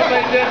sorry what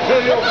they did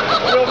to you.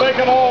 We'll make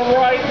it all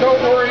right.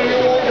 Don't worry, you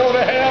won't go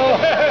to hell.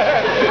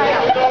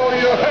 No,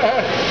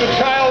 the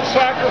child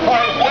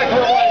sacrifice. Take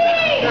her away.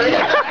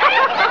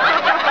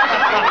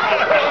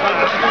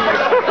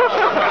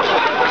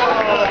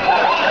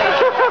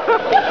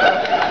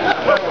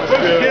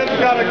 This kid's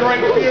got a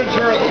great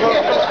future at the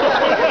moment.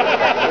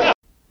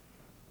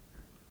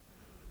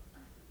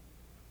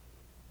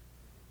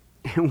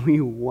 And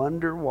we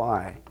wonder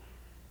why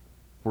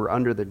we're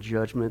under the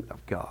judgment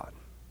of God.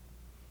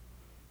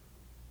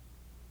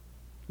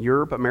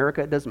 Europe,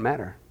 America, it doesn't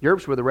matter.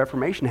 Europe's where the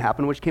Reformation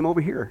happened, which came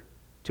over here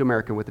to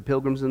America with the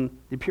Pilgrims and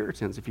the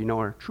Puritans, if you know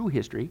our true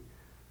history.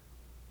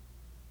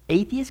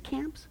 Atheist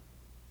camps?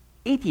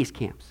 Atheist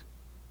camps.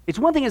 It's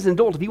one thing as an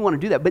adult if you want to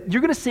do that, but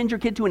you're going to send your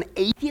kid to an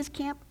atheist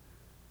camp?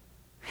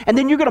 And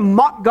then you're going to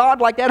mock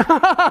God like that?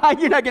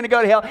 You're not going to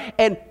go to hell.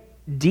 And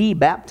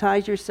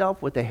de-baptize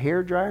yourself with a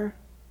hairdryer?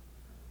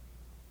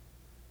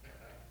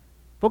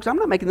 Folks, I'm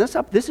not making this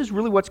up. This is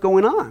really what's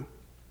going on.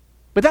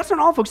 But that's not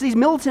all, folks. These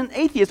militant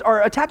atheists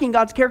are attacking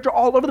God's character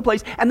all over the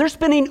place, and they're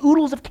spending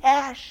oodles of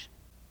cash.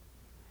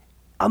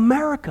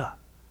 America,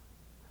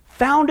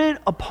 founded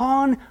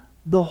upon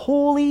the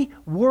holy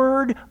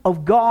word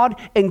of God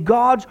and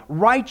God's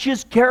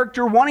righteous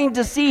character, wanting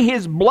to see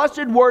his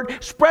blessed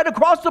word spread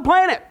across the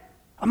planet.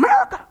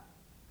 America.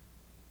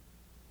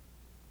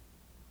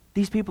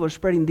 These people are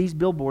spreading these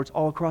billboards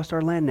all across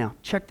our land now.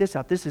 Check this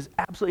out. This is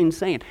absolutely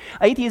insane.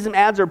 Atheism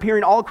ads are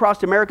appearing all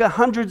across America.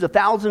 Hundreds of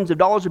thousands of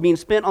dollars are being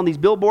spent on these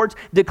billboards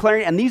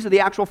declaring, and these are the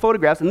actual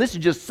photographs, and this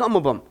is just some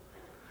of them.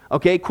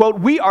 Okay,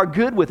 quote, "We are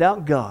good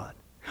without God."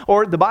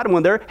 Or the bottom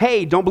one there,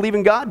 "Hey, don't believe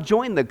in God?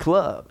 Join the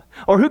club."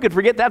 Or who could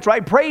forget, that's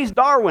right, "Praise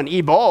Darwin,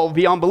 evolve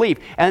beyond belief."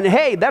 And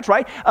hey, that's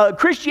right,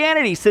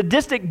 "Christianity,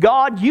 sadistic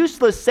God,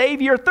 useless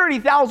savior,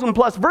 30,000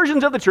 plus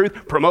versions of the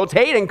truth, promotes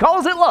hate and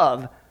calls it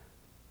love,"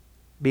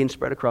 being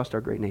spread across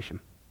our great nation.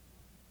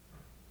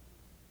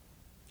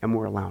 And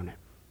we're allowing it.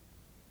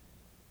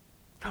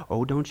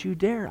 Oh, don't you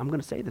dare. I'm going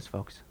to say this,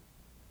 folks.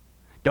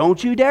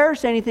 Don't you dare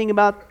say anything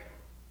about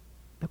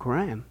the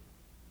Quran.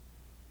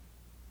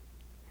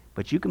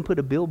 But you can put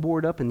a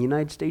billboard up in the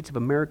United States of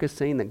America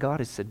saying that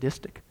God is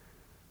sadistic,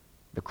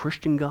 the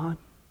Christian God,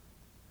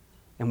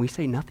 and we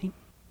say nothing.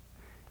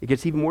 It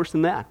gets even worse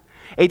than that.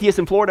 Atheists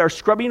in Florida are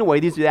scrubbing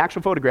away, these are the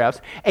actual photographs,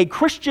 a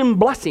Christian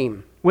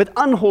blessing with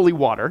unholy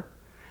water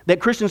that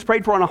Christians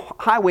prayed for on a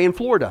highway in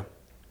Florida.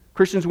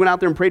 Christians went out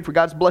there and prayed for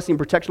God's blessing and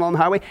protection along the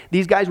highway.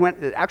 These guys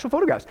went, actual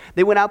photographs,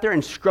 they went out there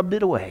and scrubbed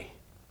it away.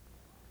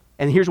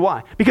 And here's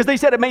why. Because they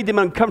said it made them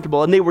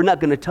uncomfortable and they were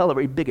not going to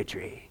tolerate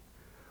bigotry.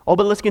 Oh,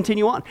 but let's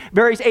continue on.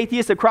 Various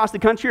atheists across the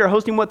country are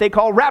hosting what they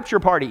call rapture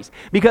parties.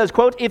 Because,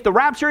 quote, "If the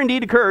rapture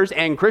indeed occurs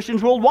and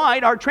Christians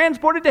worldwide are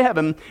transported to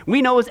heaven,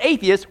 we know as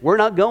atheists we're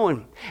not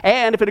going.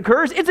 And if it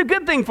occurs, it's a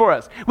good thing for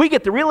us. We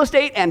get the real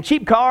estate and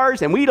cheap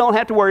cars, and we don't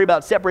have to worry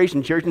about separation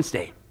of church and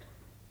state."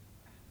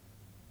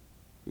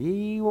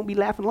 You won't be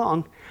laughing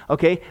long.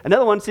 Okay,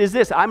 another one says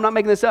this. I'm not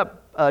making this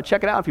up.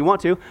 Check it out if you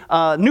want to.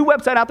 New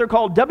website out there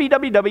called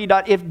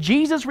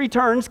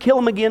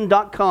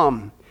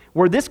www.ifjesuskillhimagain.com.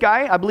 Where this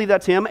guy, I believe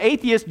that's him,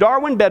 atheist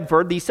Darwin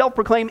Bedford, the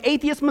self-proclaimed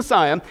atheist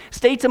messiah,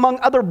 states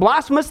among other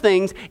blasphemous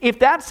things, "If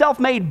that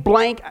self-made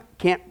blank,"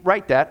 can't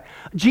write that,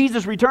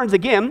 "Jesus returns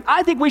again,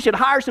 I think we should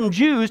hire some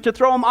Jews to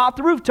throw him off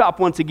the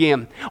rooftop once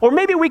again. Or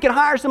maybe we could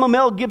hire some of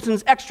Mel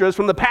Gibson's extras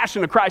from The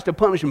Passion of Christ to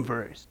punish him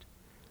first."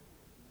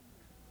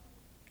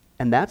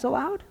 And that's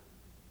allowed?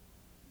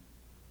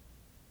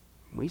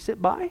 We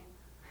sit by?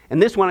 And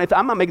this one,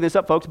 I'm not making this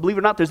up, folks, believe it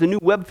or not, there's a new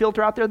web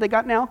filter out there they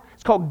got now.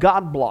 It's called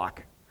God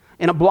Block.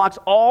 And it blocks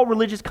all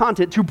religious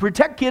content to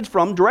protect kids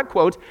from, direct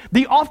quotes,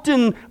 "the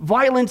often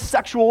violent,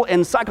 sexual,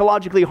 and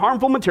psychologically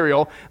harmful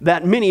material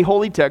that many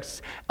holy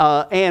texts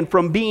and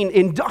from being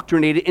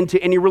indoctrinated into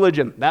any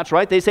religion." That's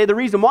right. They say the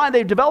reason why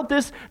they've developed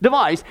this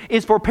device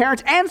is for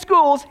parents and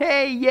schools,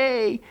 hey,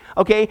 yay,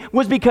 okay,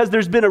 was because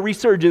there's been a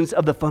resurgence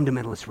of the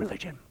fundamentalist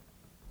religion.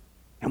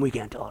 And we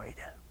can't tolerate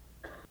that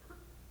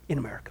in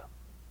America.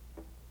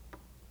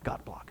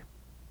 God Block.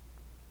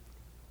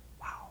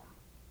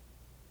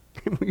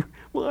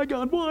 Why,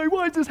 God, why?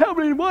 Why is this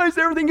happening? Why is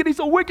everything getting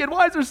so wicked?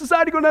 Why is our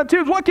society going down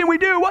tubes? What can we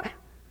do? What?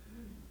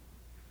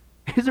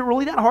 Is it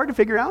really that hard to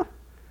figure out?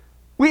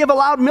 We have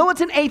allowed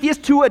militant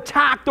atheists to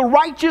attack the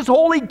righteous,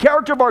 holy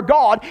character of our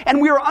God,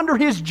 and we are under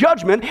his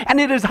judgment, and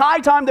it is high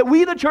time that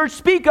we, the church,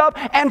 speak up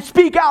and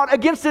speak out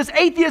against this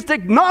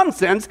atheistic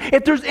nonsense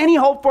if there's any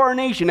hope for our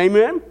nation.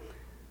 Amen?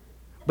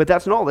 But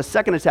that's not all. The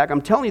second attack,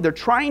 I'm telling you, they're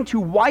trying to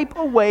wipe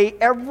away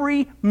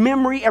every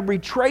memory, every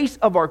trace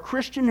of our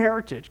Christian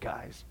heritage,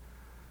 guys,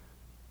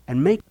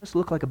 and make us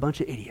look like a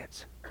bunch of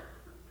idiots.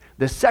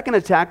 The second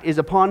attack is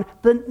upon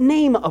the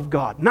name of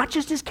God, not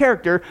just his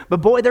character, but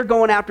boy, they're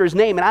going after his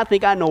name, and I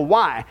think I know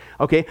why.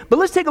 Okay, but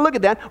let's take a look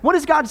at that. What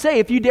does God say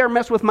if you dare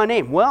mess with my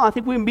name? Well, I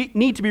think we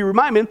need to be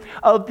reminded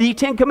of the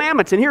 10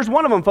 Commandments, and here's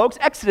one of them, folks.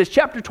 Exodus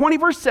chapter 20,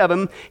 verse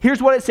 7.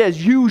 Here's what it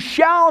says. You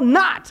shall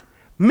not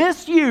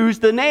misuse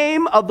the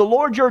name of the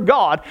Lord your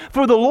God,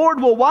 for the Lord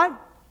will what?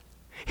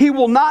 He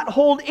will not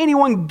hold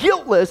anyone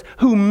guiltless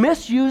who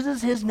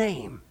misuses his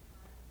name.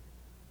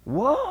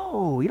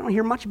 Whoa, you don't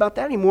hear much about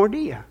that anymore, do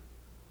you?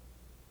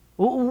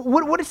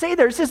 What does it say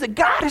there? It says that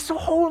God is so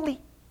holy.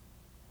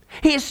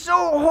 He is so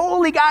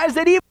holy, guys,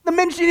 that even the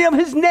mentioning of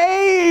his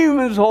name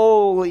is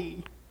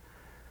holy.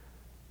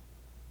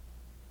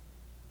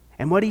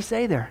 And what did he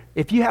say there?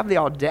 If you have the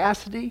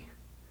audacity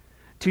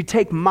to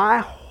take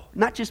my,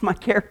 not just my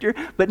character,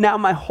 but now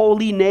my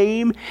holy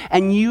name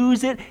and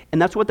use it,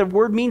 and that's what the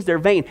word means, they're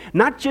vain.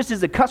 Not just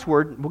as a cuss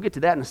word, we'll get to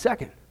that in a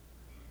second.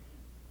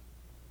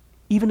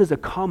 Even as a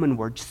common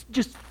word,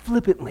 just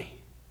flippantly.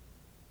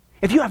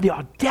 If you have the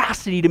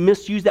audacity to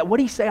misuse that, what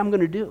did he say I'm going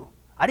to do?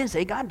 I didn't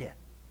say, God did.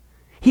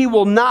 He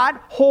will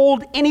not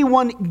hold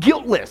anyone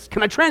guiltless.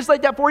 Can I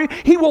translate that for you?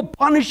 He will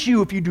punish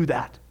you if you do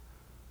that.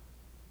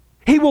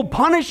 He will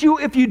punish you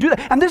if you do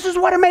that. And this is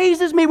what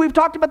amazes me. We've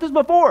talked about this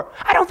before.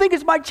 I don't think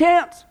it's by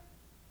chance.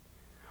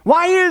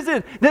 Why is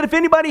it that if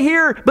anybody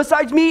here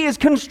besides me is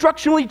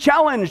constructionally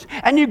challenged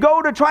and you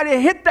go to try to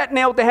hit that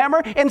nail with the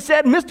hammer and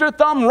said, Mr.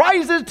 Thumb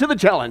rises to the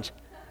challenge,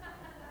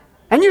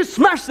 and you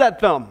smash that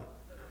thumb?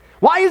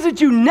 Why is it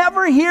you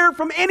never hear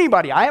from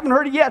anybody? I haven't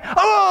heard it yet.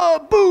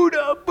 Oh,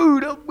 Buddha,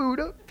 Buddha,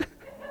 Buddha.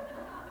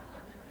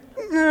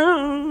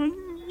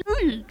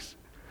 Yikes.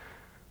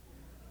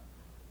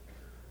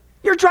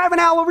 You're driving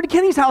Al over to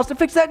Kenny's house to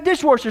fix that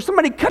dishwasher.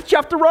 Somebody cuts you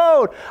off the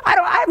road.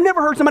 I've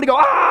never heard somebody go,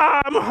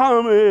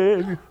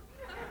 Muhammad.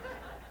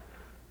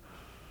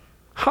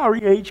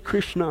 Hari H.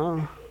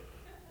 Krishna.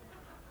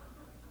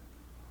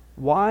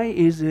 Why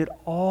is it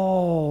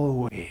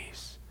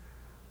always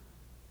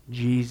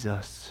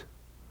Jesus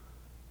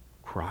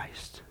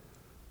Christ?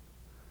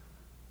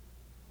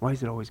 Why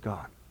is it always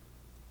God?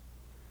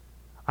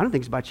 I don't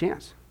think it's by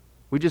chance.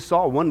 We just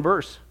saw one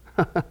verse.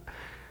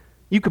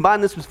 You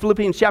combine this with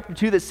Philippians chapter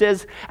 2 that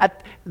says,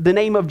 at the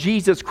name of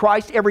Jesus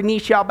Christ, every knee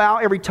shall bow,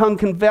 every tongue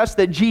confess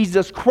that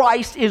Jesus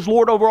Christ is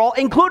Lord over all,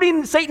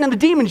 including Satan and the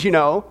demons, you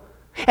know.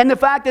 And the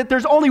fact that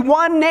there's only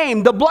one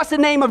name, the blessed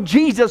name of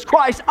Jesus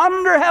Christ,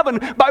 under heaven,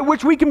 by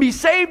which we can be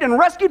saved and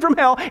rescued from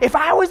hell. If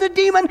I was a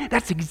demon,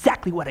 that's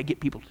exactly what I get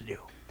people to do.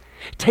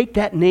 Take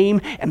that name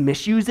and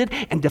misuse it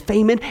and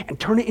defame it and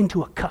turn it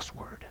into a cuss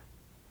word.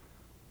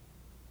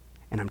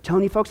 And I'm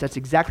telling you, folks, that's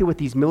exactly what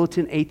these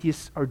militant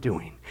atheists are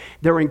doing.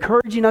 They're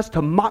encouraging us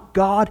to mock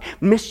God,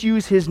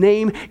 misuse his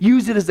name,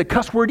 use it as a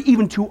cuss word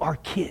even to our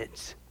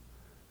kids.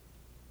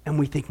 And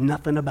we think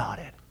nothing about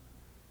it.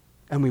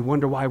 And we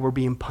wonder why we're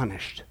being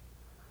punished.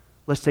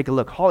 Let's take a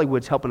look.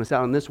 Hollywood's helping us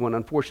out on this one,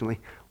 unfortunately.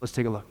 Let's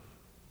take a look.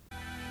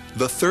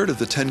 The third of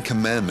the 10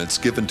 Commandments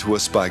given to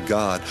us by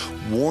God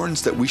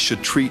warns that we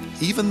should treat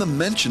even the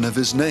mention of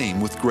his name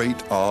with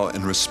great awe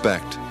and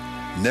respect,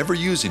 never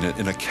using it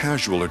in a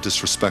casual or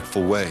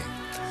disrespectful way.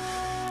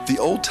 The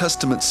Old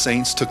Testament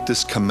saints took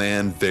this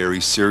command very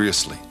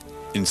seriously,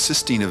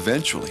 insisting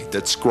eventually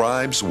that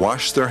scribes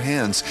wash their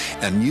hands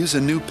and use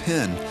a new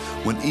pen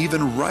when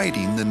even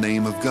writing the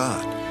name of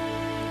God.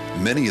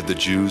 Many of the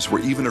Jews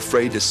were even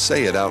afraid to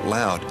say it out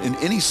loud in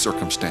any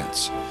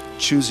circumstance,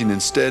 choosing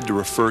instead to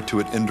refer to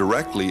it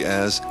indirectly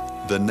as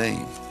the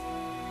name.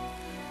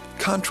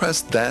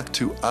 Contrast that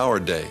to our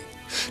day,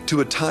 to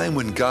a time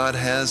when God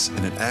has,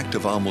 in an act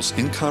of almost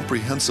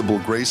incomprehensible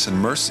grace and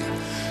mercy,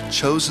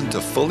 chosen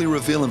to fully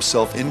reveal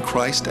himself in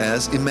Christ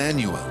as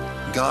Emmanuel,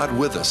 God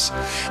with us,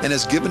 and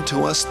has given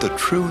to us the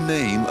true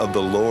name of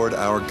the Lord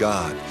our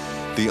God,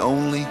 the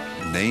only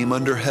name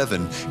under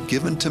heaven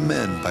given to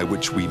men by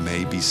which we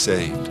may be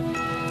saved,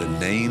 the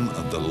name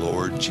of the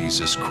Lord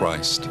Jesus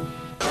Christ.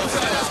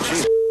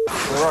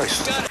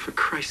 Christ. For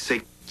Christ's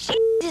sake.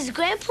 Jesus,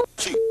 Grandpa.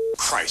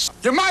 Christ.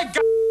 You're my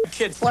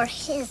kid. Or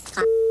his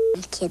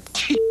kid.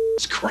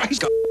 Jesus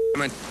Christ.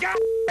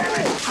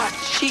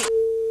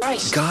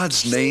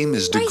 God's name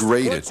is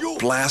degraded,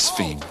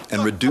 blasphemed,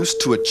 and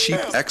reduced to a cheap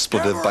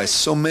expletive by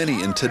so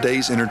many in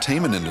today's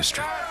entertainment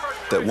industry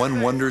that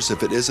one wonders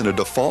if it isn't a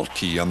default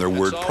key on their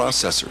word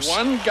processors.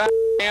 One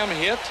goddamn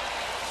hit.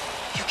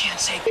 You can't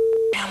say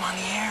damn on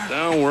the air.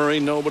 Don't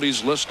worry,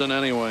 nobody's listening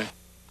anyway.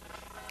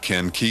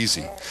 Ken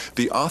Kesey,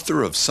 the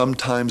author of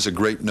Sometimes a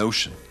Great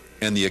Notion,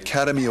 and the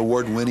Academy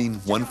Award-winning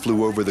One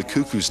Flew Over the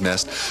Cuckoo's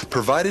Nest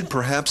provided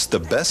perhaps the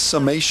best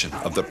summation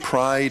of the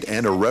pride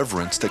and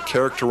irreverence that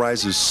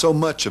characterizes so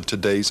much of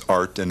today's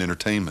art and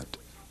entertainment.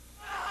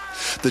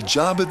 The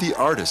job of the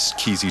artist,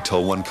 Kesey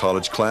told one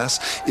college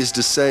class, is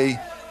to say,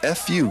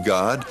 F you,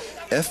 God,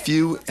 F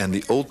you and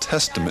the Old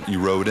Testament you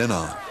rode in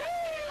on.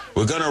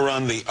 We're going to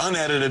run the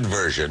unedited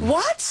version.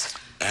 What?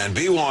 And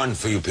be warned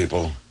for you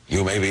people,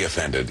 you may be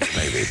offended,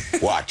 maybe.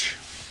 Watch.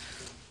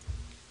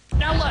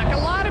 Now look, a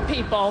lot of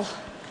people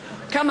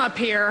come up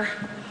here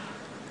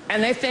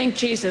and they thank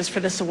Jesus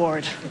for this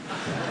award.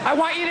 I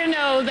want you to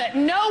know that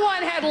no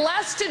one had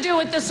less to do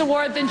with this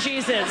award than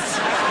Jesus.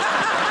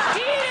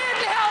 He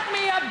didn't help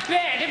me a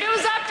bit. If it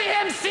was up to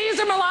him,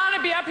 Caesar Milan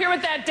would be up here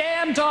with that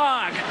damn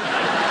dog.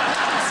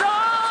 So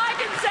all I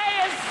can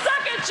say is,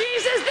 suck it,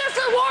 Jesus, this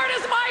award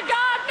is my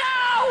God now!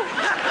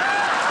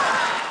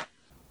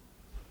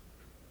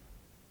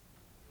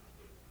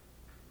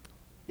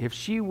 If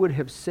she would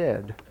have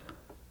said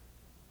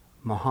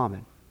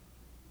Muhammad,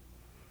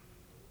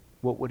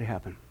 what would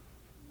happen?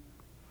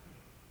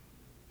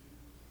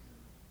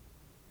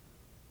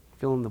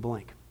 Fill in the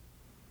blank.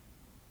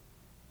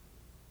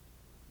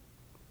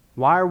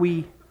 Why are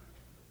we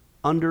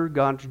under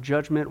God's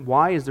judgment?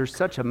 Why is there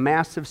such a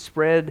massive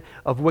spread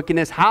of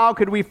wickedness? How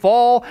could we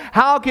fall?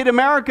 How could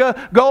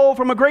America go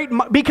from a great...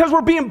 Because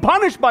we're being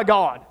punished by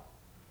God.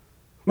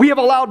 We have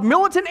allowed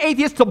militant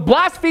atheists to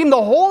blaspheme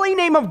the holy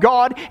name of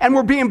God, and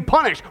we're being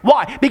punished.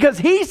 Why? Because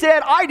he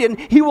said, I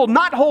didn't. He will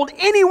not hold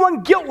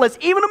anyone guiltless,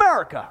 even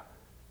America,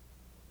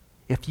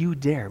 if you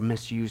dare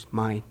misuse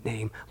my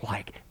name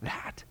like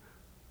that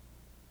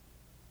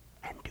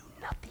and do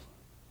nothing.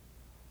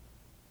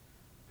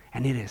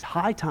 And it is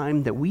high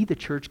time that we, the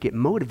church, get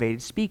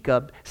motivated, speak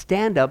up,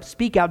 stand up,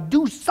 speak out,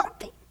 do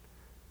something,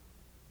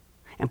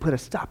 and put a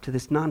stop to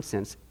this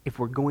nonsense if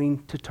we're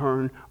going to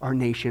turn our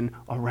nation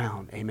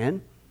around.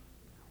 Amen?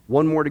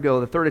 One more to go.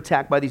 The third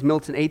attack by these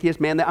militant atheists,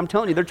 man, I'm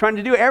telling you, they're trying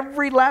to do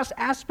every last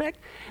aspect.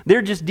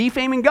 They're just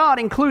defaming God,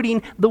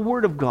 including the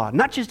Word of God.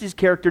 Not just His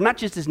character, not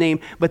just His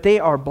name, but they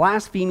are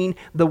blaspheming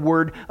the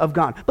Word of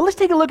God. But let's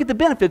take a look at the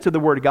benefits of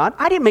the Word of God.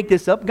 I didn't make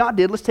this up. God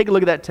did. Let's take a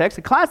look at that text,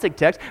 a classic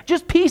text,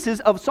 just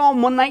pieces of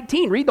Psalm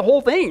 119. Read the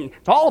whole thing.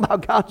 It's all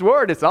about God's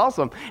Word. It's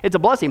awesome. It's a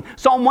blessing.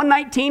 Psalm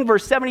 119,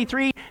 verse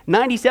 73,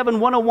 97,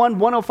 101,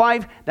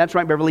 105. That's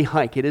right, Beverly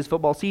Hike. It is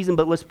football season,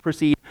 but let's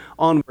proceed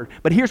onward.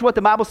 But here's what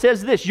the Bible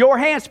says this. Your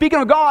hands,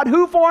 speaking of God,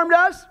 who formed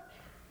us?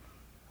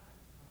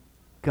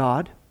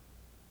 God.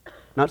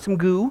 Not some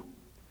goo.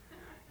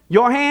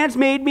 Your hands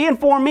made me and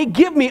formed me.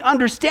 Give me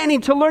understanding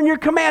to learn your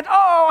commands.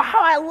 Oh,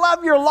 how I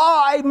love your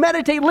law. I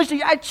meditate,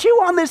 listen. I chew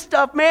on this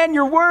stuff, man.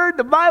 Your word,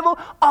 the Bible,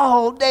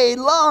 all day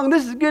long.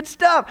 This is good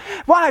stuff.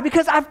 Why?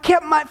 Because I've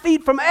kept my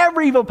feet from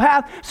every evil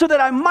path so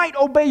that I might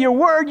obey your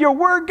word. Your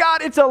word,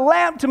 God, it's a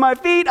lamp to my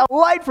feet, a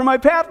light for my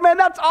path. Man,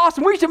 that's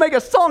awesome. We should make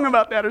a song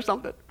about that or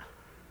something.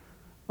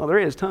 Well, there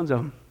is tons of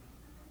them.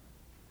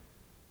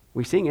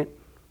 We sing it.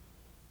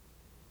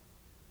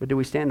 But do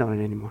we stand on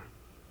it anymore?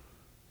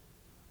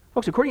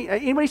 Folks,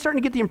 anybody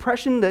starting to get the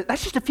impression that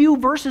that's just a few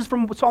verses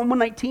from Psalm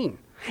 119?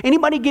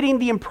 Anybody getting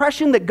the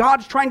impression that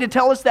God's trying to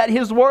tell us that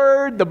His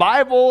Word, the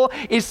Bible,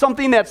 is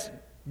something that's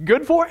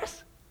good for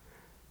us?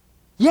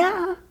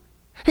 Yeah.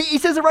 He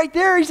says it right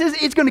there. He says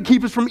it's going to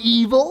keep us from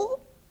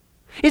evil.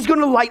 It's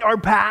going to light our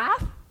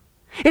path.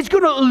 It's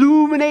going to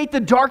illuminate the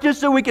darkness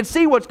so we can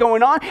see what's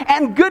going on.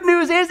 And good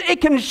news is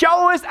it can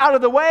show us out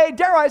of the way,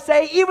 dare I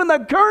say, even the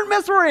current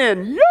mess we're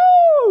in.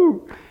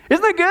 Yoo!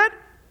 Isn't that good?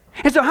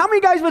 And so how many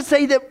guys would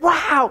say that,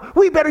 wow,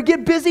 we better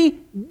get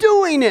busy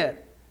doing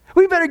it.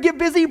 We better get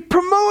busy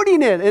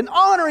promoting it and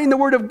honoring the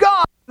Word of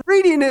God,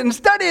 reading it and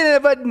studying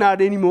it, but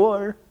not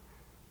anymore.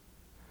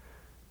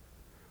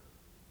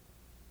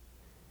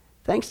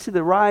 Thanks to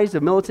the rise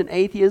of militant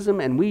atheism,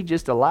 and we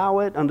just allow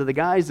it under the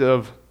guise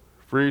of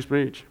free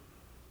speech.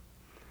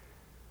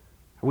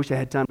 I wish I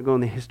had time to go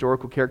in the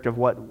historical character of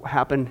what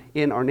happened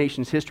in our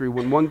nation's history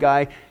when one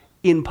guy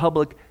in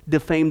public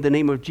defamed the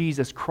name of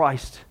Jesus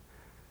Christ,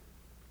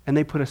 and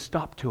they put a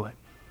stop to it,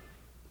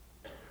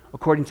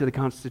 according to the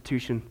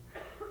Constitution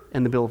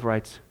and the Bill of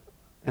Rights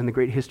and the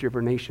great history of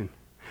our nation.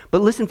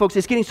 But listen, folks,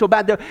 it's getting so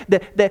bad.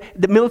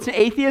 The militant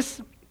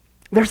atheists,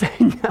 they're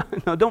saying,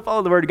 no, don't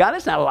follow the Word of God.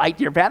 That's not a light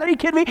to your path. Are you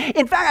kidding me?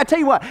 In fact, I tell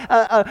you what,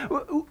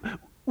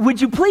 would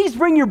you please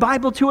bring your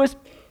Bible to us,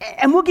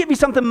 and we'll give you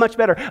something much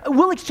better.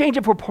 We'll exchange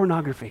it for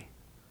pornography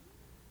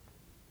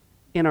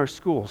in our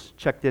schools.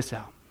 Check this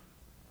out.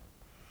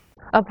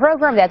 A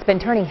program that's been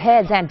turning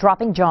heads and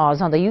dropping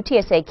jaws on the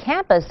UTSA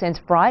campus since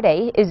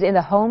Friday is in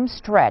the home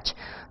stretch.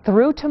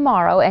 Through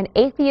tomorrow, an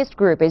atheist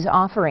group is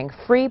offering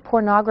free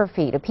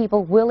pornography to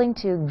people willing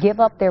to give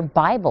up their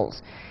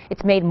Bibles.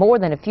 It's made more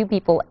than a few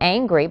people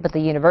angry, but the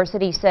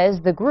university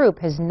says the group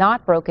has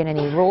not broken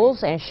any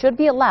rules and should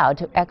be allowed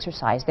to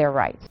exercise their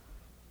rights.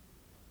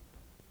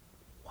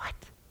 What?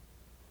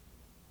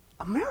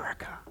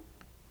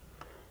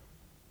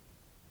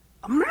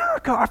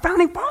 America, our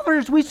founding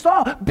fathers, we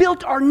saw,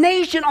 built our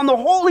nation on the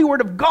holy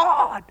Word of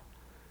God.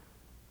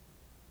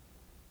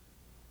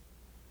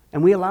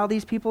 And we allow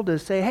these people to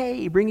say,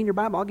 hey, bring in your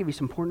Bible, I'll give you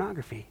some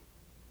pornography.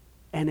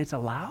 And it's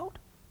allowed?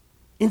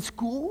 In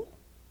school?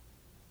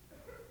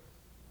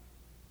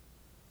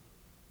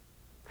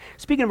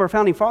 Speaking of our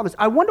founding fathers,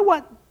 I wonder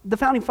what the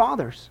founding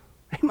fathers,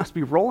 they must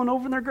be rolling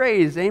over in their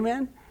graves,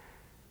 amen?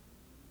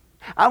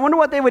 I wonder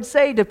what they would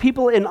say to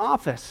people in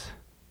office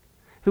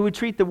who would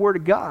treat the Word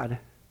of God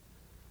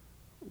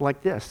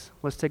like this.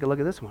 Let's take a look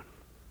at this one.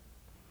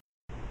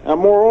 And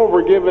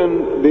moreover,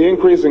 given the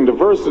increasing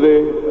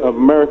diversity of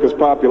America's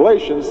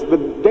populations, the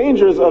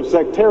dangers of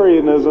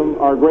sectarianism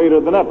are greater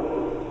than ever.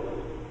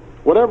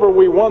 Whatever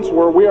we once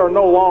were, we are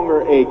no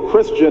longer a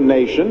Christian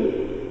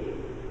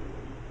nation,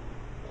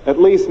 at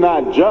least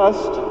not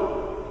just.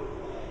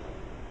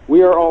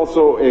 We are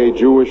also a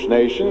Jewish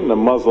nation, a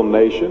Muslim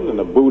nation, and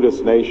a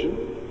Buddhist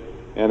nation,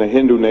 and a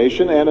Hindu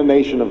nation, and a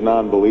nation of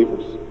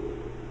non-believers.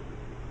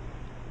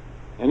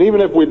 And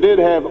even if we did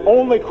have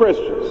only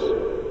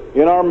Christians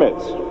in our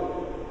midst,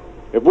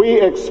 if we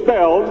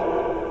expelled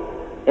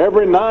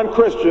every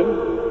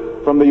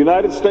non-Christian from the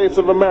United States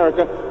of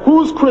America,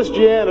 whose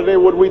Christianity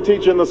would we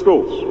teach in the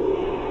schools?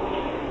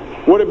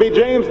 Would it be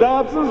James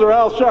Dobson's or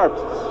Al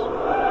Sharps's?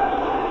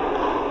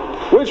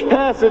 Which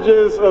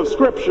passages of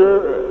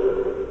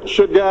Scripture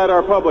should guide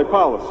our public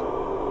policy?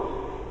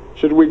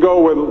 Should we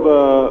go with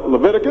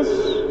Leviticus,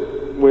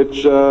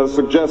 which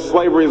suggests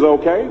slavery is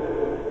okay,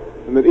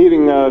 and that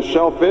eating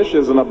shellfish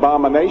is an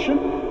abomination?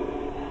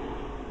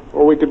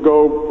 Or we could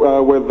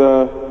go with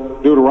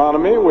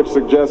Deuteronomy, which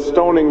suggests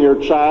stoning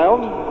your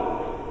child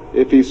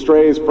if he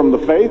strays from the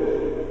faith?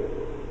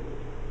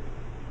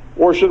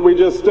 Or should we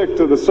just stick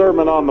to the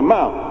Sermon on the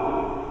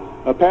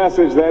Mount, a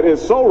passage that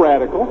is so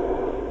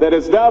radical that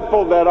it's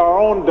doubtful that our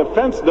own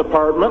Defense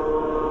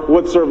Department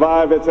would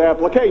survive its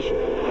application?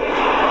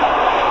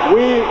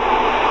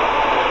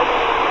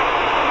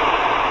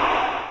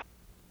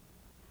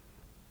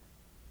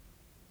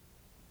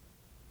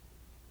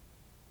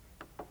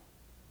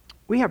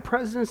 We have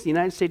presidents of the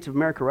United States of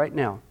America right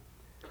now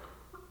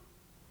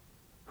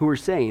who are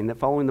saying that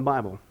following the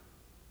Bible,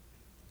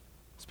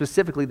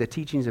 specifically the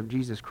teachings of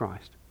Jesus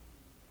Christ,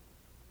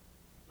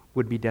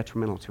 would be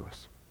detrimental to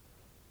us.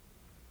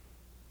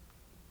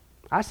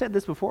 I said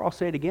this before, I'll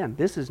say it again.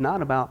 This is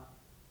not about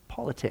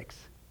politics.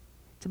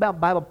 It's about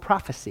Bible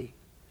prophecy.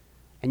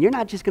 And you're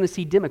not just going to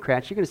see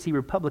Democrats, you're going to see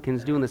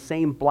Republicans doing the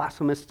same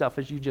blasphemous stuff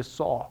as you just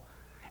saw.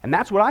 And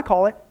that's what I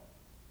call it.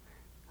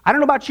 I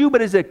don't know about you,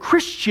 but as a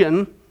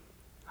Christian,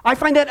 I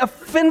find that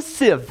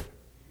offensive.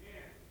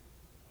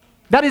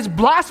 That is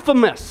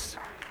blasphemous.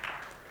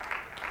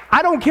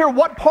 I don't care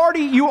what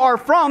party you are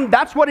from,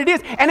 that's what it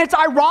is. And it's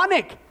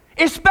ironic,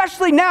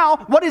 especially now,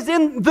 what is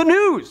in the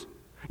news.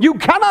 You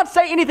cannot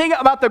say anything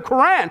about the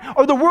Quran,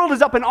 or the world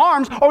is up in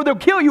arms, or they'll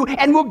kill you,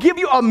 and we'll give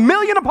you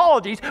 1,000,000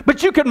 apologies,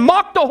 but you can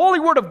mock the holy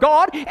word of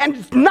God,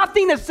 and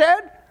nothing is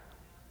said?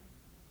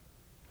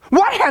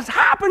 What has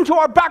happened to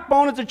our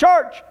backbone as a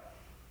church?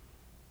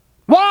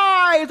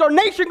 Why is our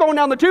nation going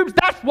down the tubes?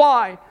 That's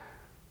why.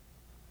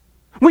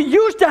 We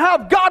used to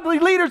have godly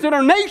leaders in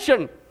our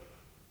nation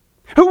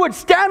who would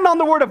stand on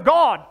the Word of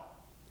God,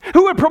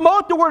 who would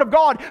promote the Word of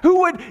God,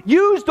 who would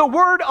use the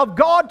Word of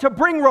God to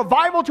bring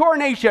revival to our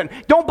nation.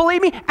 Don't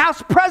believe me?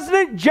 Ask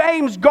President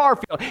James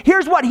Garfield.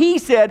 Here's what he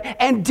said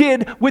and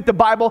did with the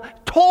Bible.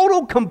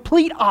 Total,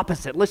 complete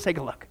opposite. Let's take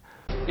a look.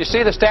 You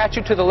see the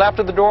statue to the left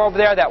of the door over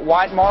there, that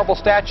white marble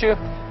statue?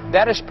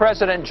 That is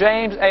President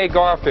James A.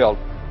 Garfield.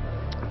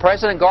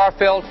 President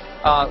Garfield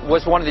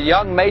was one of the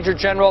young major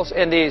generals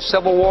in the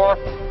Civil War.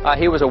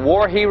 He was a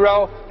war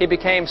hero. He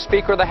became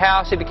Speaker of the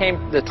House. He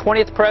became the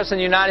 20th President of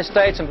the United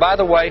States. And by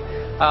the way,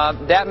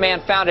 that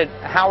man founded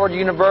Howard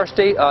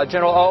University.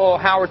 General O.O.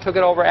 Howard took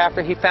it over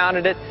after he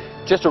founded it.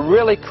 Just a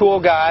really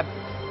cool guy.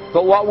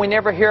 But what we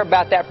never hear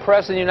about that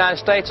President of the United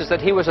States is that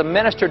he was a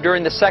minister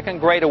during the Second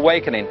Great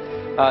Awakening.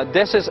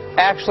 This is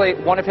actually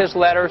one of his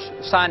letters,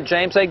 signed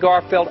James A.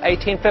 Garfield,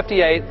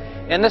 1858.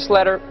 In this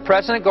letter,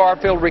 President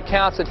Garfield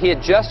recounts that he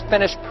had just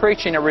finished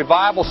preaching a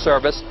revival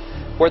service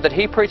where that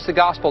he preached the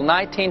gospel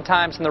 19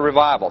 times in the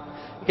revival.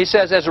 He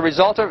says as a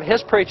result of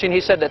his preaching,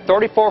 he said that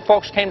 34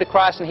 folks came to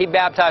Christ and he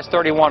baptized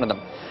 31 of them.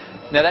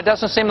 Now that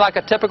doesn't seem like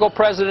a typical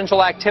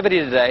presidential activity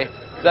today.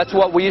 That's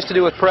what we used to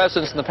do with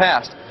presidents in the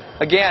past.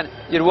 Again,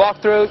 you'd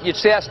walk through, you'd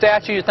see that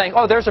statue, you'd think,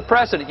 oh, there's a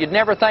president. You'd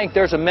never think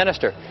there's a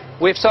minister.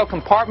 We've so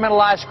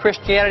compartmentalized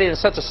Christianity in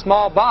such a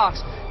small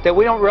box that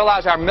we don't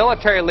realize our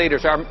military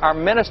leaders, our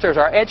ministers,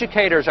 our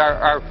educators,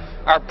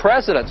 our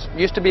presidents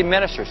used to be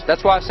ministers.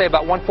 That's why I say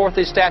about 1/4 of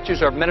these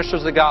statues are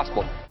ministers of the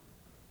gospel.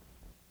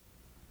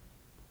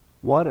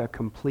 What a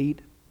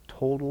complete,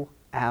 total,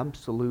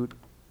 absolute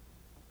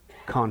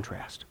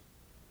contrast.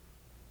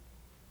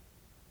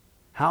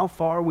 How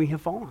far we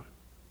have fallen.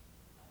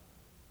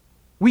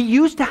 We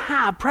used to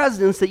have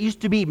presidents that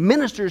used to be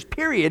ministers,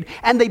 period,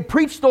 and they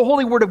preached the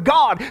holy word of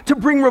God to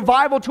bring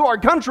revival to our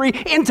country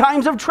in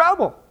times of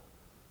trouble.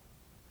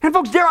 And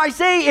folks, dare I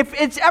say, if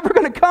it's ever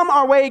going to come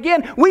our way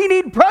again, we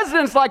need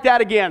presidents like that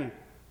again.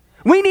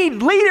 We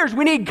need leaders.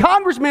 We need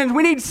congressmen.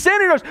 We need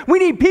senators. We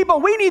need people.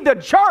 We need the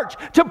church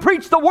to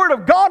preach the word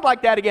of God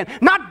like that again.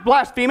 Not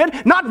blaspheme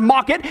it, not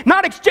mock it,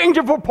 not exchange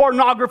it for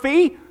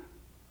pornography.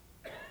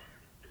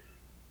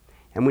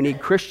 And we need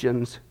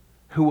Christians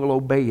who will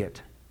obey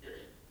it.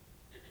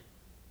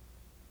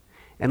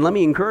 And let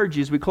me encourage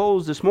you as we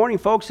close this morning,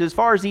 folks, as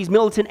far as these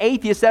militant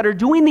atheists that are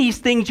doing these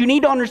things, you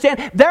need to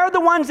understand they're the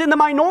ones in the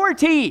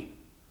minority.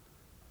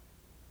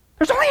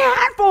 There's only a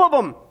handful of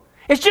them.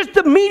 It's just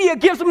the media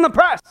gives them the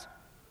press.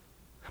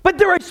 But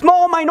they're a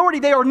small minority.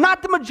 They are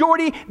not the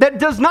majority. That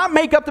does not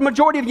make up the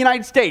majority of the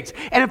United States.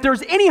 And if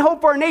there's any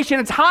hope for our nation,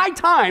 it's high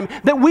time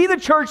that we, the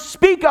church,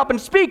 speak up and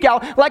speak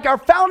out like our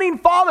founding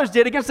fathers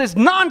did against this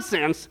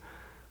nonsense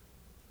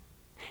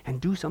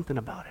and do something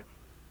about it.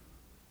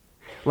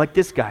 Like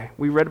this guy.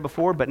 We read it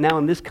before, but now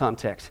in this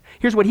context.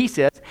 Here's what he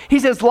says. He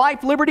says,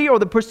 life, liberty, or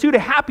the pursuit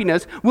of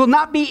happiness will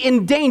not be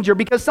in danger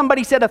because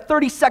somebody said a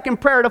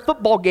 30-second prayer at a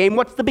football game.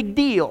 What's the big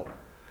deal?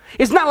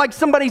 It's not like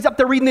somebody's up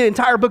there reading the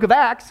entire book of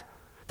Acts.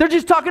 They're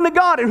just talking to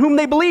God in whom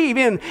they believe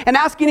in and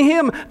asking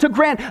Him to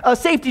grant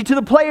safety to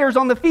the players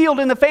on the field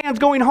and the fans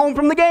going home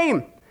from the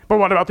game. But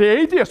what about the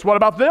atheists? What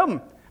about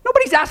them?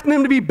 Nobody's asking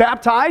them to be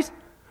baptized.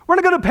 We're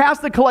not going to pass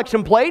the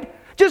collection plate.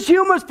 Just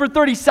humor for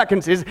 30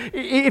 seconds.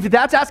 If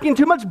that's asking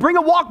too much, bring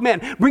a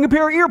Walkman, bring a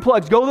pair of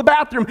earplugs, go to the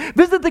bathroom,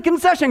 visit the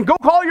concession, go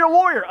call your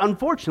lawyer.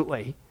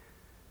 Unfortunately,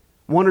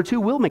 one or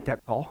two will make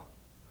that call.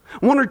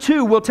 One or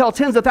two will tell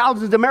tens of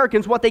thousands of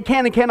Americans what they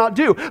can and cannot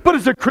do. But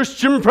it's a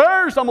Christian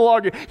prayer, some will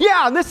argue.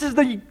 Yeah, and this is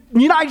the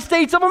United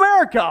States of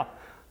America,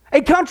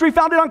 a country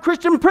founded on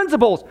Christian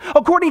principles.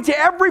 According to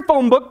every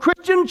phone book,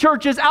 Christian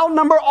churches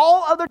outnumber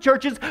all other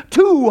churches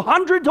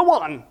 200 to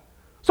 1.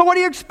 So what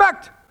do you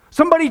expect?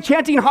 Somebody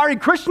chanting Hare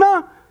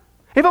Krishna?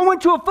 If I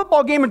went to a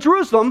football game in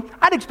Jerusalem,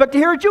 I'd expect to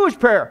hear a Jewish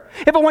prayer.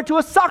 If I went to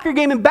a soccer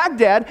game in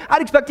Baghdad,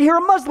 I'd expect to hear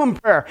a Muslim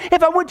prayer.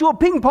 If I went to a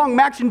ping pong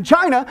match in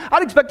China,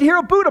 I'd expect to hear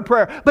a Buddha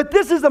prayer. But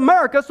this is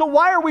America, so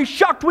why are we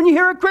shocked when you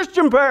hear a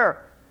Christian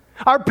prayer?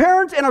 Our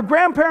parents and our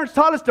grandparents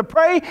taught us to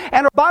pray,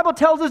 and our Bible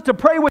tells us to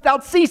pray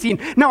without ceasing.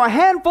 Now a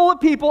handful of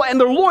people and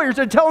their lawyers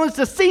are telling us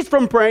to cease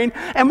from praying,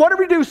 and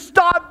whatever we do,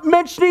 stop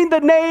mentioning the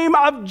name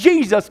of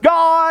Jesus.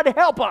 God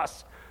help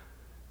us.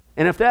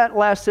 And if that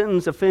last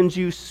sentence offends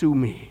you, sue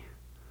me.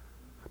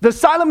 The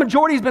silent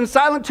majority has been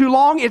silent too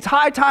long. It's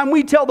high time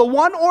we tell the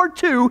one or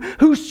two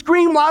who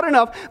scream loud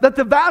enough that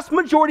the vast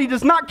majority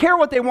does not care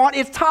what they want.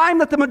 It's time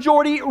that the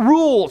majority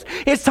rules.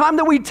 It's time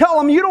that we tell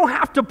them you don't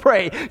have to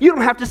pray. You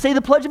don't have to say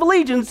the Pledge of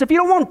Allegiance if you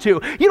don't want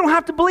to. You don't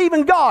have to believe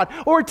in God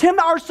or attend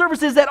our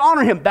services that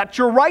honor Him. That's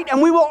your right,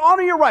 and we will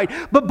honor your right.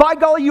 But by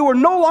golly, you are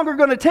no longer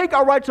going to take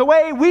our rights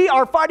away. We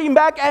are fighting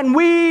back, and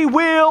we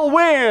will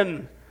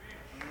win.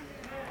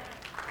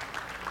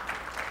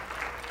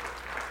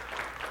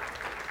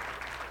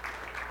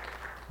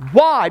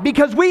 Why?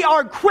 Because we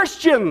are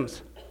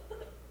Christians.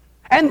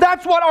 And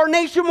that's what our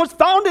nation was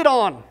founded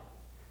on.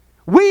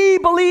 We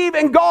believe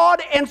in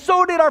God, and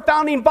so did our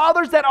founding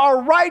fathers, that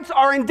our rights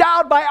are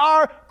endowed by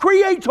our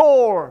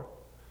Creator.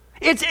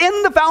 It's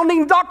in the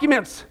founding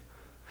documents.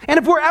 And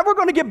if we're ever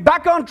going to get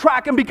back on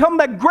track and become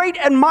that great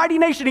and mighty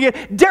nation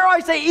again, dare I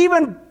say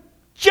even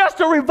just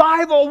a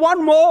revival,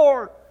 one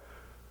more,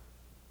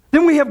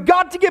 then we have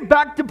got to get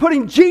back to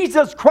putting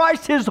Jesus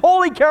Christ, His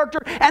holy character,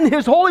 and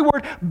His holy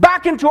word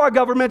back into our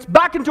governments,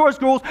 back into our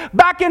schools,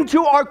 back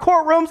into our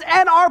courtrooms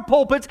and our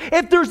pulpits,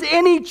 if there's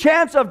any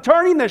chance of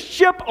turning the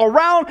ship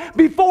around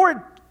before it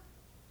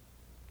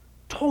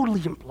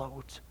totally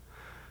implodes.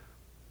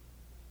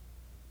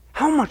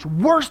 How much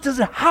worse does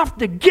it have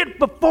to get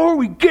before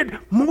we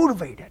get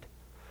motivated?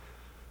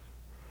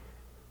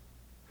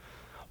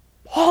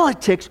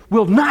 Politics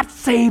will not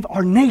save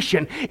our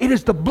nation. It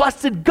is the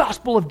blessed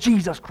gospel of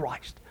Jesus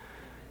Christ.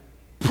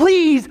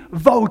 Please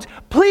vote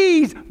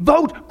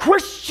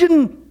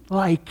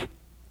Christian-like.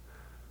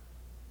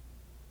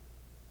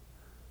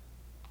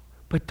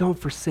 But don't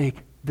forsake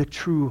the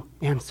true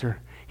answer.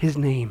 His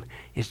name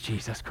is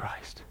Jesus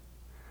Christ.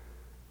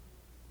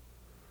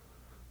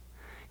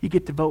 You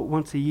get to vote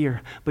once a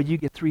year, but you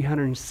get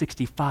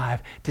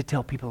 365 to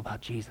tell people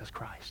about Jesus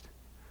Christ.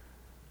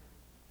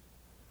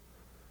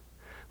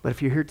 But if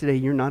you're here today,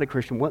 you're not a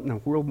Christian, what in the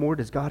world more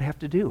does God have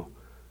to do?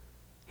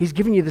 He's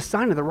giving you the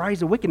sign of the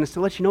rise of wickedness to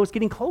let you know it's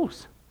getting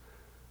close.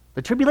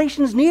 The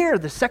tribulation is near.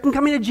 The second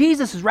coming of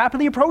Jesus is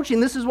rapidly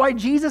approaching. This is why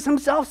Jesus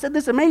Himself said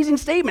this amazing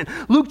statement.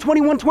 Luke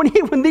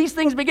 21:28, when these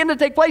things begin to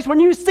take place, when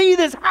you see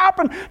this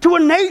happen to a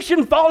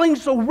nation falling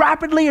so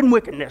rapidly in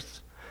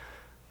wickedness,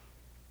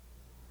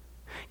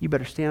 you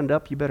better stand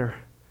up. You better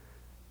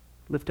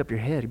lift up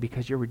your head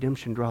because your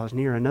redemption draws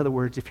near. In other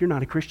words, if you're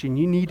not a Christian,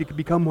 you need to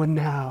become one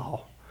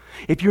now.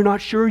 If you're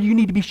not sure, you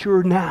need to be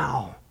sure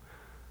now.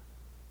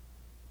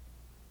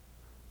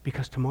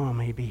 Because tomorrow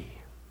may be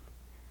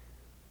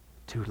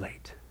too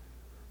late.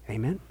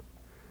 Amen?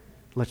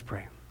 Let's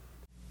pray.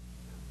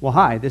 Well,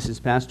 hi, this is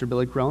Pastor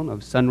Billy Crone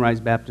of Sunrise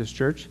Baptist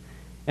Church,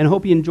 and I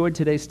hope you enjoyed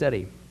today's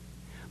study.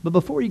 But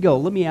before you go,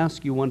 let me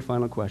ask you one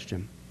final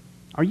question.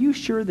 Are you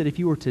sure that if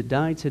you were to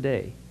die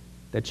today,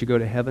 that you go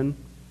to heaven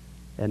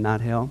and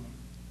not hell?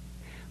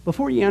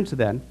 Before you answer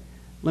that,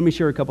 let me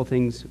share a couple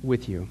things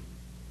with you.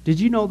 Did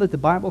you know that the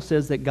Bible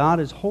says that God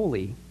is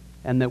holy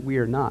and that we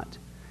are not?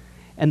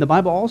 And the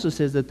Bible also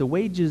says that the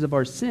wages of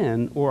our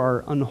sin or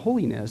our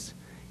unholiness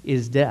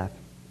is death.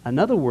 In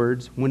other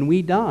words, when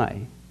we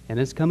die, and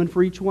it's coming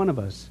for each one of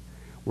us,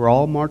 we're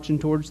all marching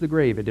towards the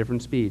grave at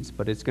different speeds,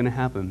 but it's going to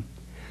happen.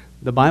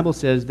 The Bible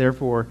says,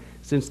 therefore,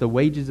 since the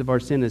wages of our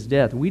sin is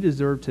death, we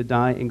deserve to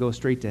die and go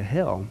straight to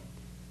hell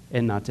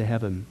and not to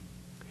heaven.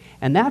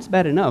 And that's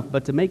bad enough,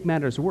 but to make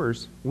matters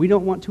worse, we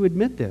don't want to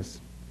admit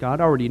this.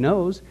 God already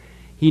knows.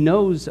 He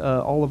knows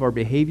all of our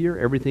behavior,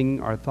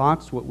 everything, our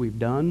thoughts, what we've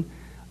done,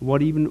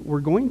 what even we're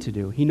going to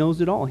do. He knows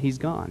it all. He's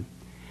gone.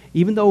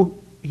 Even though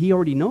he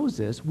already knows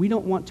this, we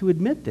don't want to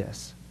admit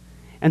this.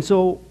 And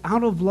so,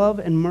 out of love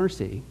and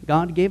mercy,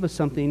 God gave us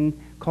something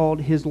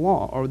called his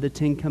law, or the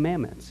 10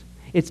 Commandments.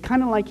 It's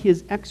kind of like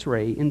his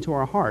x-ray into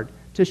our heart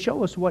to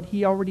show us what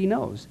he already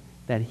knows,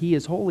 that he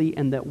is holy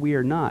and that we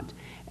are not.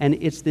 And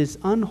it's this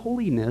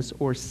unholiness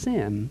or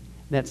sin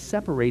that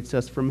separates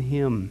us from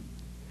him.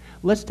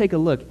 Let's take a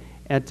look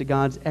at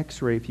God's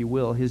x-ray, if you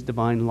will, his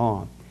divine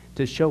law,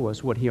 to show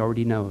us what he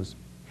already knows.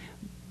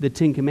 The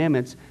 10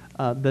 Commandments,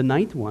 the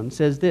 9th one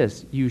says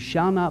this: you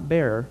shall not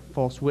bear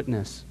false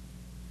witness.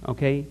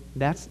 Okay?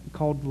 That's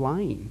called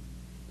lying.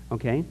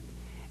 Okay?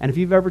 And if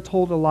you've ever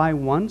told a lie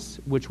once,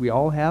 which we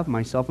all have,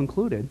 myself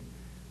included,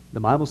 the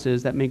Bible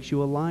says that makes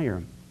you a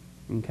liar.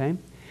 Okay?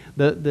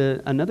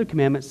 Another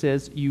commandment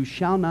says, you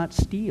shall not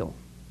steal.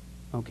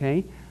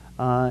 Okay?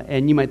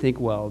 And you might think,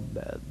 well,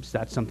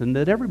 that's something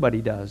that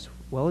everybody does.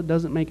 Well, it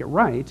doesn't make it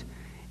right,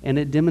 and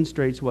it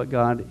demonstrates what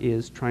God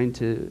is trying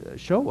to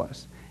show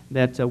us,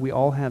 that we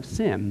all have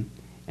sin,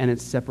 and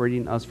it's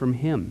separating us from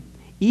him.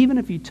 Even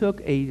if you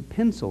took a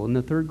pencil in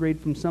the 3rd grade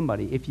from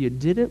somebody, if you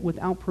did it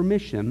without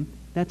permission,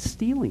 that's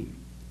stealing.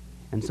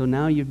 And so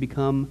now you've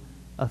become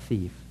a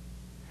thief.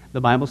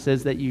 The Bible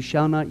says that you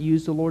shall not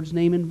use the Lord's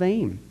name in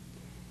vain.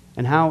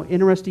 And how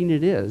interesting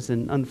it is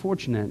and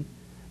unfortunate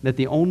that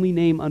the only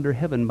name under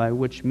heaven by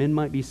which men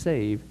might be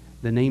saved,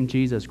 the name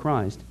Jesus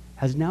Christ,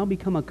 has now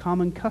become a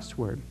common cuss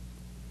word.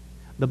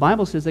 The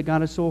Bible says that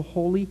God is so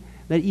holy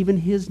that even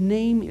his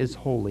name is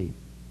holy.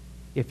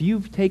 If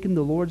you've taken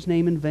the Lord's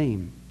name in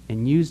vain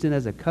and used it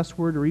as a cuss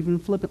word or even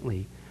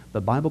flippantly,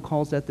 the Bible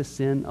calls that the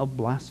sin of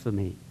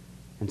blasphemy.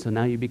 And so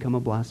now you become a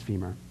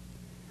blasphemer.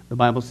 The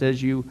Bible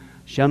says you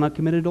shall not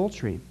commit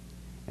adultery.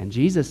 And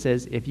Jesus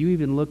says if you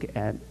even look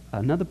at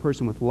another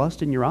person with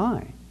lust in your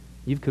eye,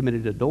 you've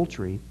committed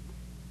adultery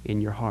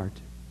in your heart.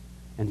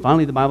 And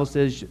finally, the Bible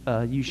says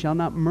you shall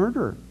not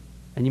murder.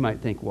 And you might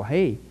think, well,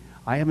 hey,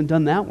 I haven't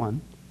done that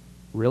one.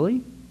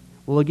 Really?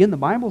 Well, again, the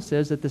Bible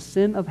says that the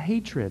sin of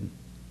hatred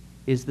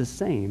is the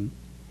same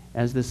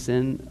as the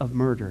sin of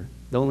murder.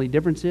 The only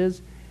difference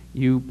is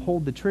you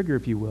pulled the trigger,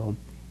 if you will,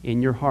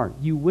 in your heart.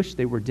 You wish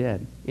they were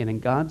dead. And in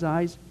God's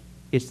eyes,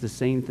 it's the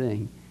same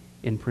thing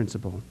in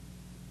principle.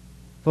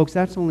 Folks,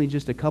 that's only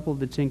just a couple of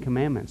the 10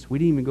 Commandments. We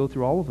didn't even go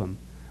through all of them.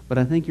 But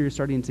I think you're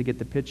starting to get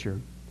the picture.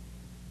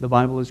 The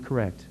Bible is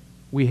correct.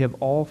 We have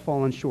all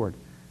fallen short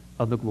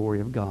of the glory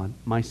of God,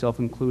 myself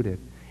included,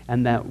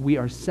 and that we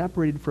are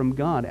separated from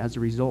God as a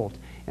result.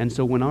 And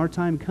so when our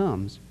time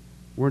comes,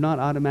 we're not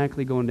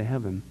automatically going to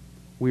heaven.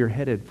 We are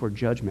headed for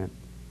judgment.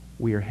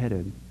 We are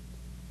headed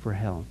for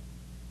hell.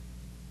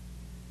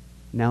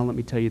 Now let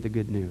me tell you the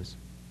good news.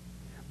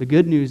 The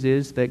good news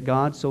is that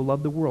God so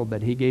loved the world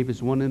that he gave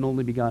his one and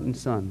only begotten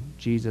Son,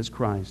 Jesus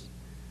Christ,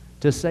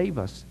 to save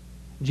us.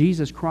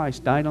 Jesus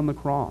Christ died on the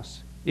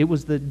cross. It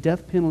was the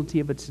death penalty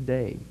of its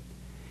day.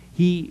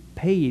 He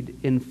paid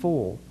in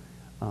full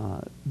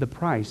the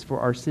price for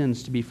our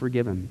sins to be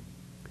forgiven.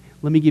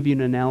 Let me give you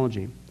an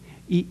analogy.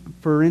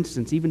 For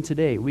instance, even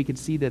today, we could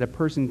see that a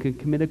person could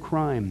commit a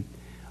crime.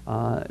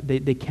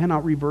 They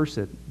cannot reverse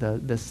it.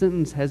 The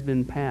sentence has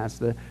been passed.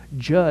 The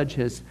judge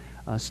has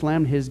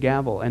slammed his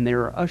gavel, and they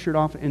are ushered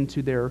off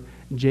into their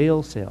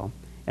jail cell.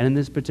 And in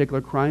this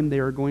particular crime, they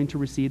are going to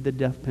receive the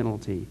death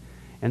penalty.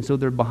 And so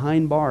they're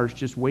behind bars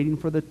just waiting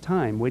for the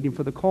time, waiting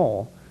for the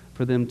call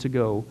for them to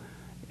go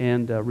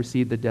and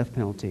receive the death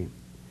penalty.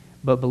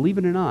 But believe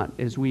it or not,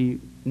 as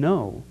we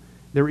know,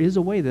 there is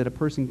a way that a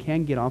person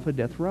can get off a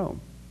death row.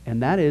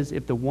 And that is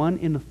if the one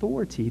in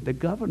authority, the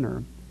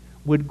governor,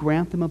 would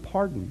grant them a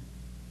pardon.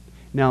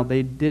 Now,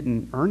 they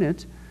didn't earn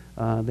it.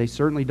 They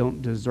certainly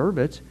don't deserve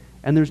it.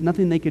 And there's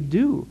nothing they could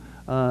do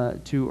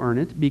to earn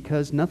it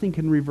because nothing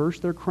can reverse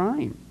their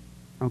crime.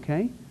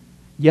 Okay?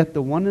 Yet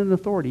the one in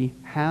authority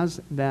has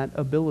that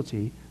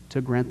ability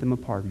to grant them a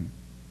pardon.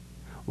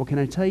 Well, can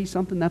I tell you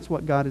something? That's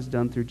what God has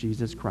done through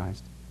Jesus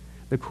Christ.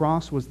 The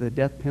cross was the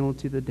death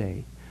penalty of the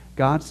day.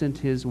 God sent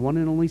his one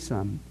and only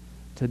Son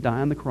to die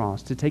on the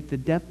cross, to take the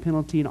death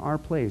penalty in our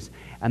place,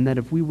 and that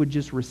if we would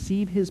just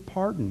receive his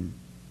pardon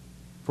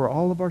for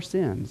all of our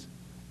sins,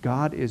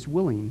 God is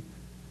willing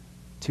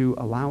to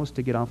allow us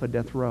to get off a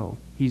death row.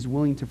 He's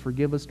willing to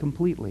forgive us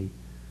completely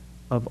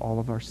of all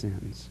of our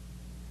sins.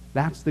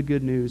 That's the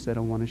good news that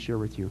I want to share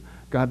with you.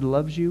 God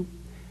loves you.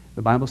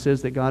 The Bible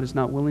says that God is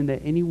not willing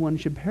that anyone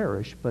should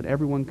perish, but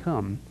everyone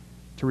come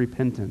to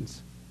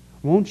repentance.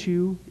 Won't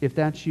you, if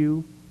that's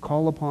you,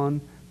 call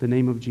upon the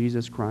name of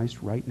Jesus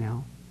Christ right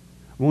now?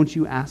 Won't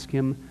you ask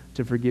him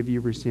to forgive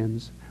you your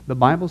sins? The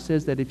Bible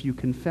says that if you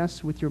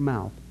confess with your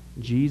mouth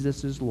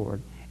Jesus is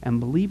Lord and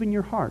believe in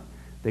your heart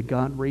that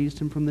God raised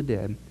him from the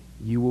dead,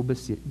 you will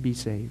be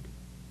saved.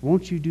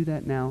 Won't you do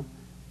that now,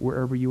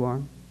 wherever you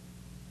are?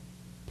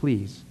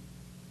 Please,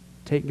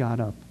 take God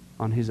up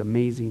on his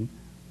amazing,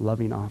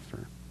 loving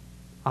offer.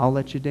 I'll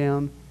let you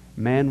down.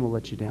 Man will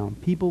let you down.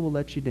 People will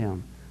let you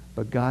down.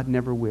 But God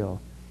never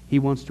will. He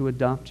wants to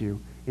adopt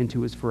you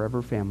into his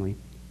forever family.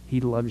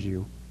 He loves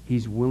you.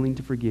 He's willing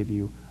to forgive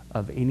you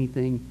of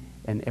anything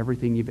and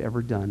everything you've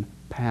ever done,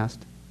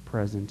 past,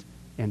 present,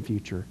 and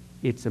future.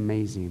 It's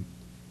amazing.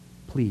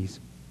 Please,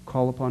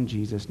 call upon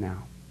Jesus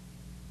now.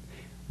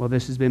 Well,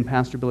 this has been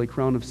Pastor Billy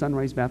Crone of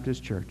Sunrise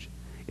Baptist Church.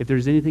 If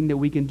there's anything that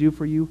we can do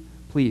for you,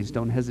 please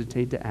don't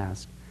hesitate to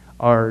ask.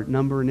 Our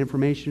number and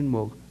information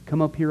will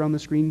come up here on the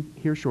screen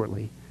here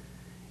shortly.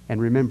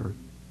 And remember,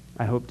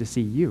 I hope to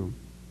see you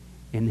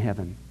in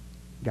heaven.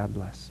 God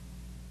bless.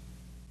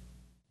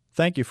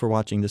 Thank you for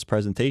watching this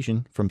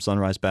presentation from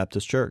Sunrise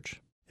Baptist Church.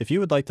 If you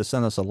would like to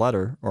send us a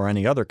letter or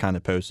any other kind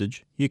of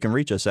postage, you can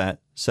reach us at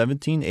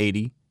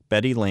 1780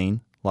 Betty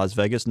Lane, Las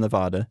Vegas,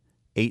 Nevada,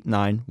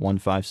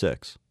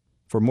 89156.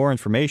 For more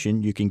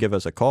information, you can give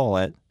us a call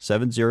at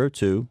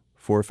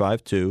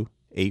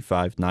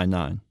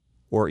 702-452-8599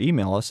 or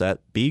email us at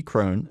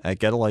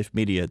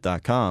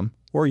bcrone@getalifemedia.com,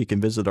 or you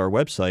can visit our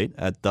website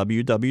at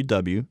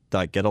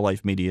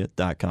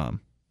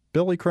www.getalifemedia.com.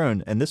 Billy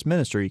Crone and this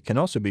ministry can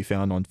also be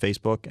found on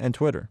Facebook and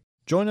Twitter.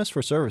 Join us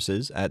for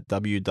services at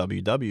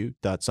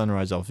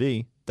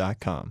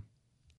www.sunriselv.com.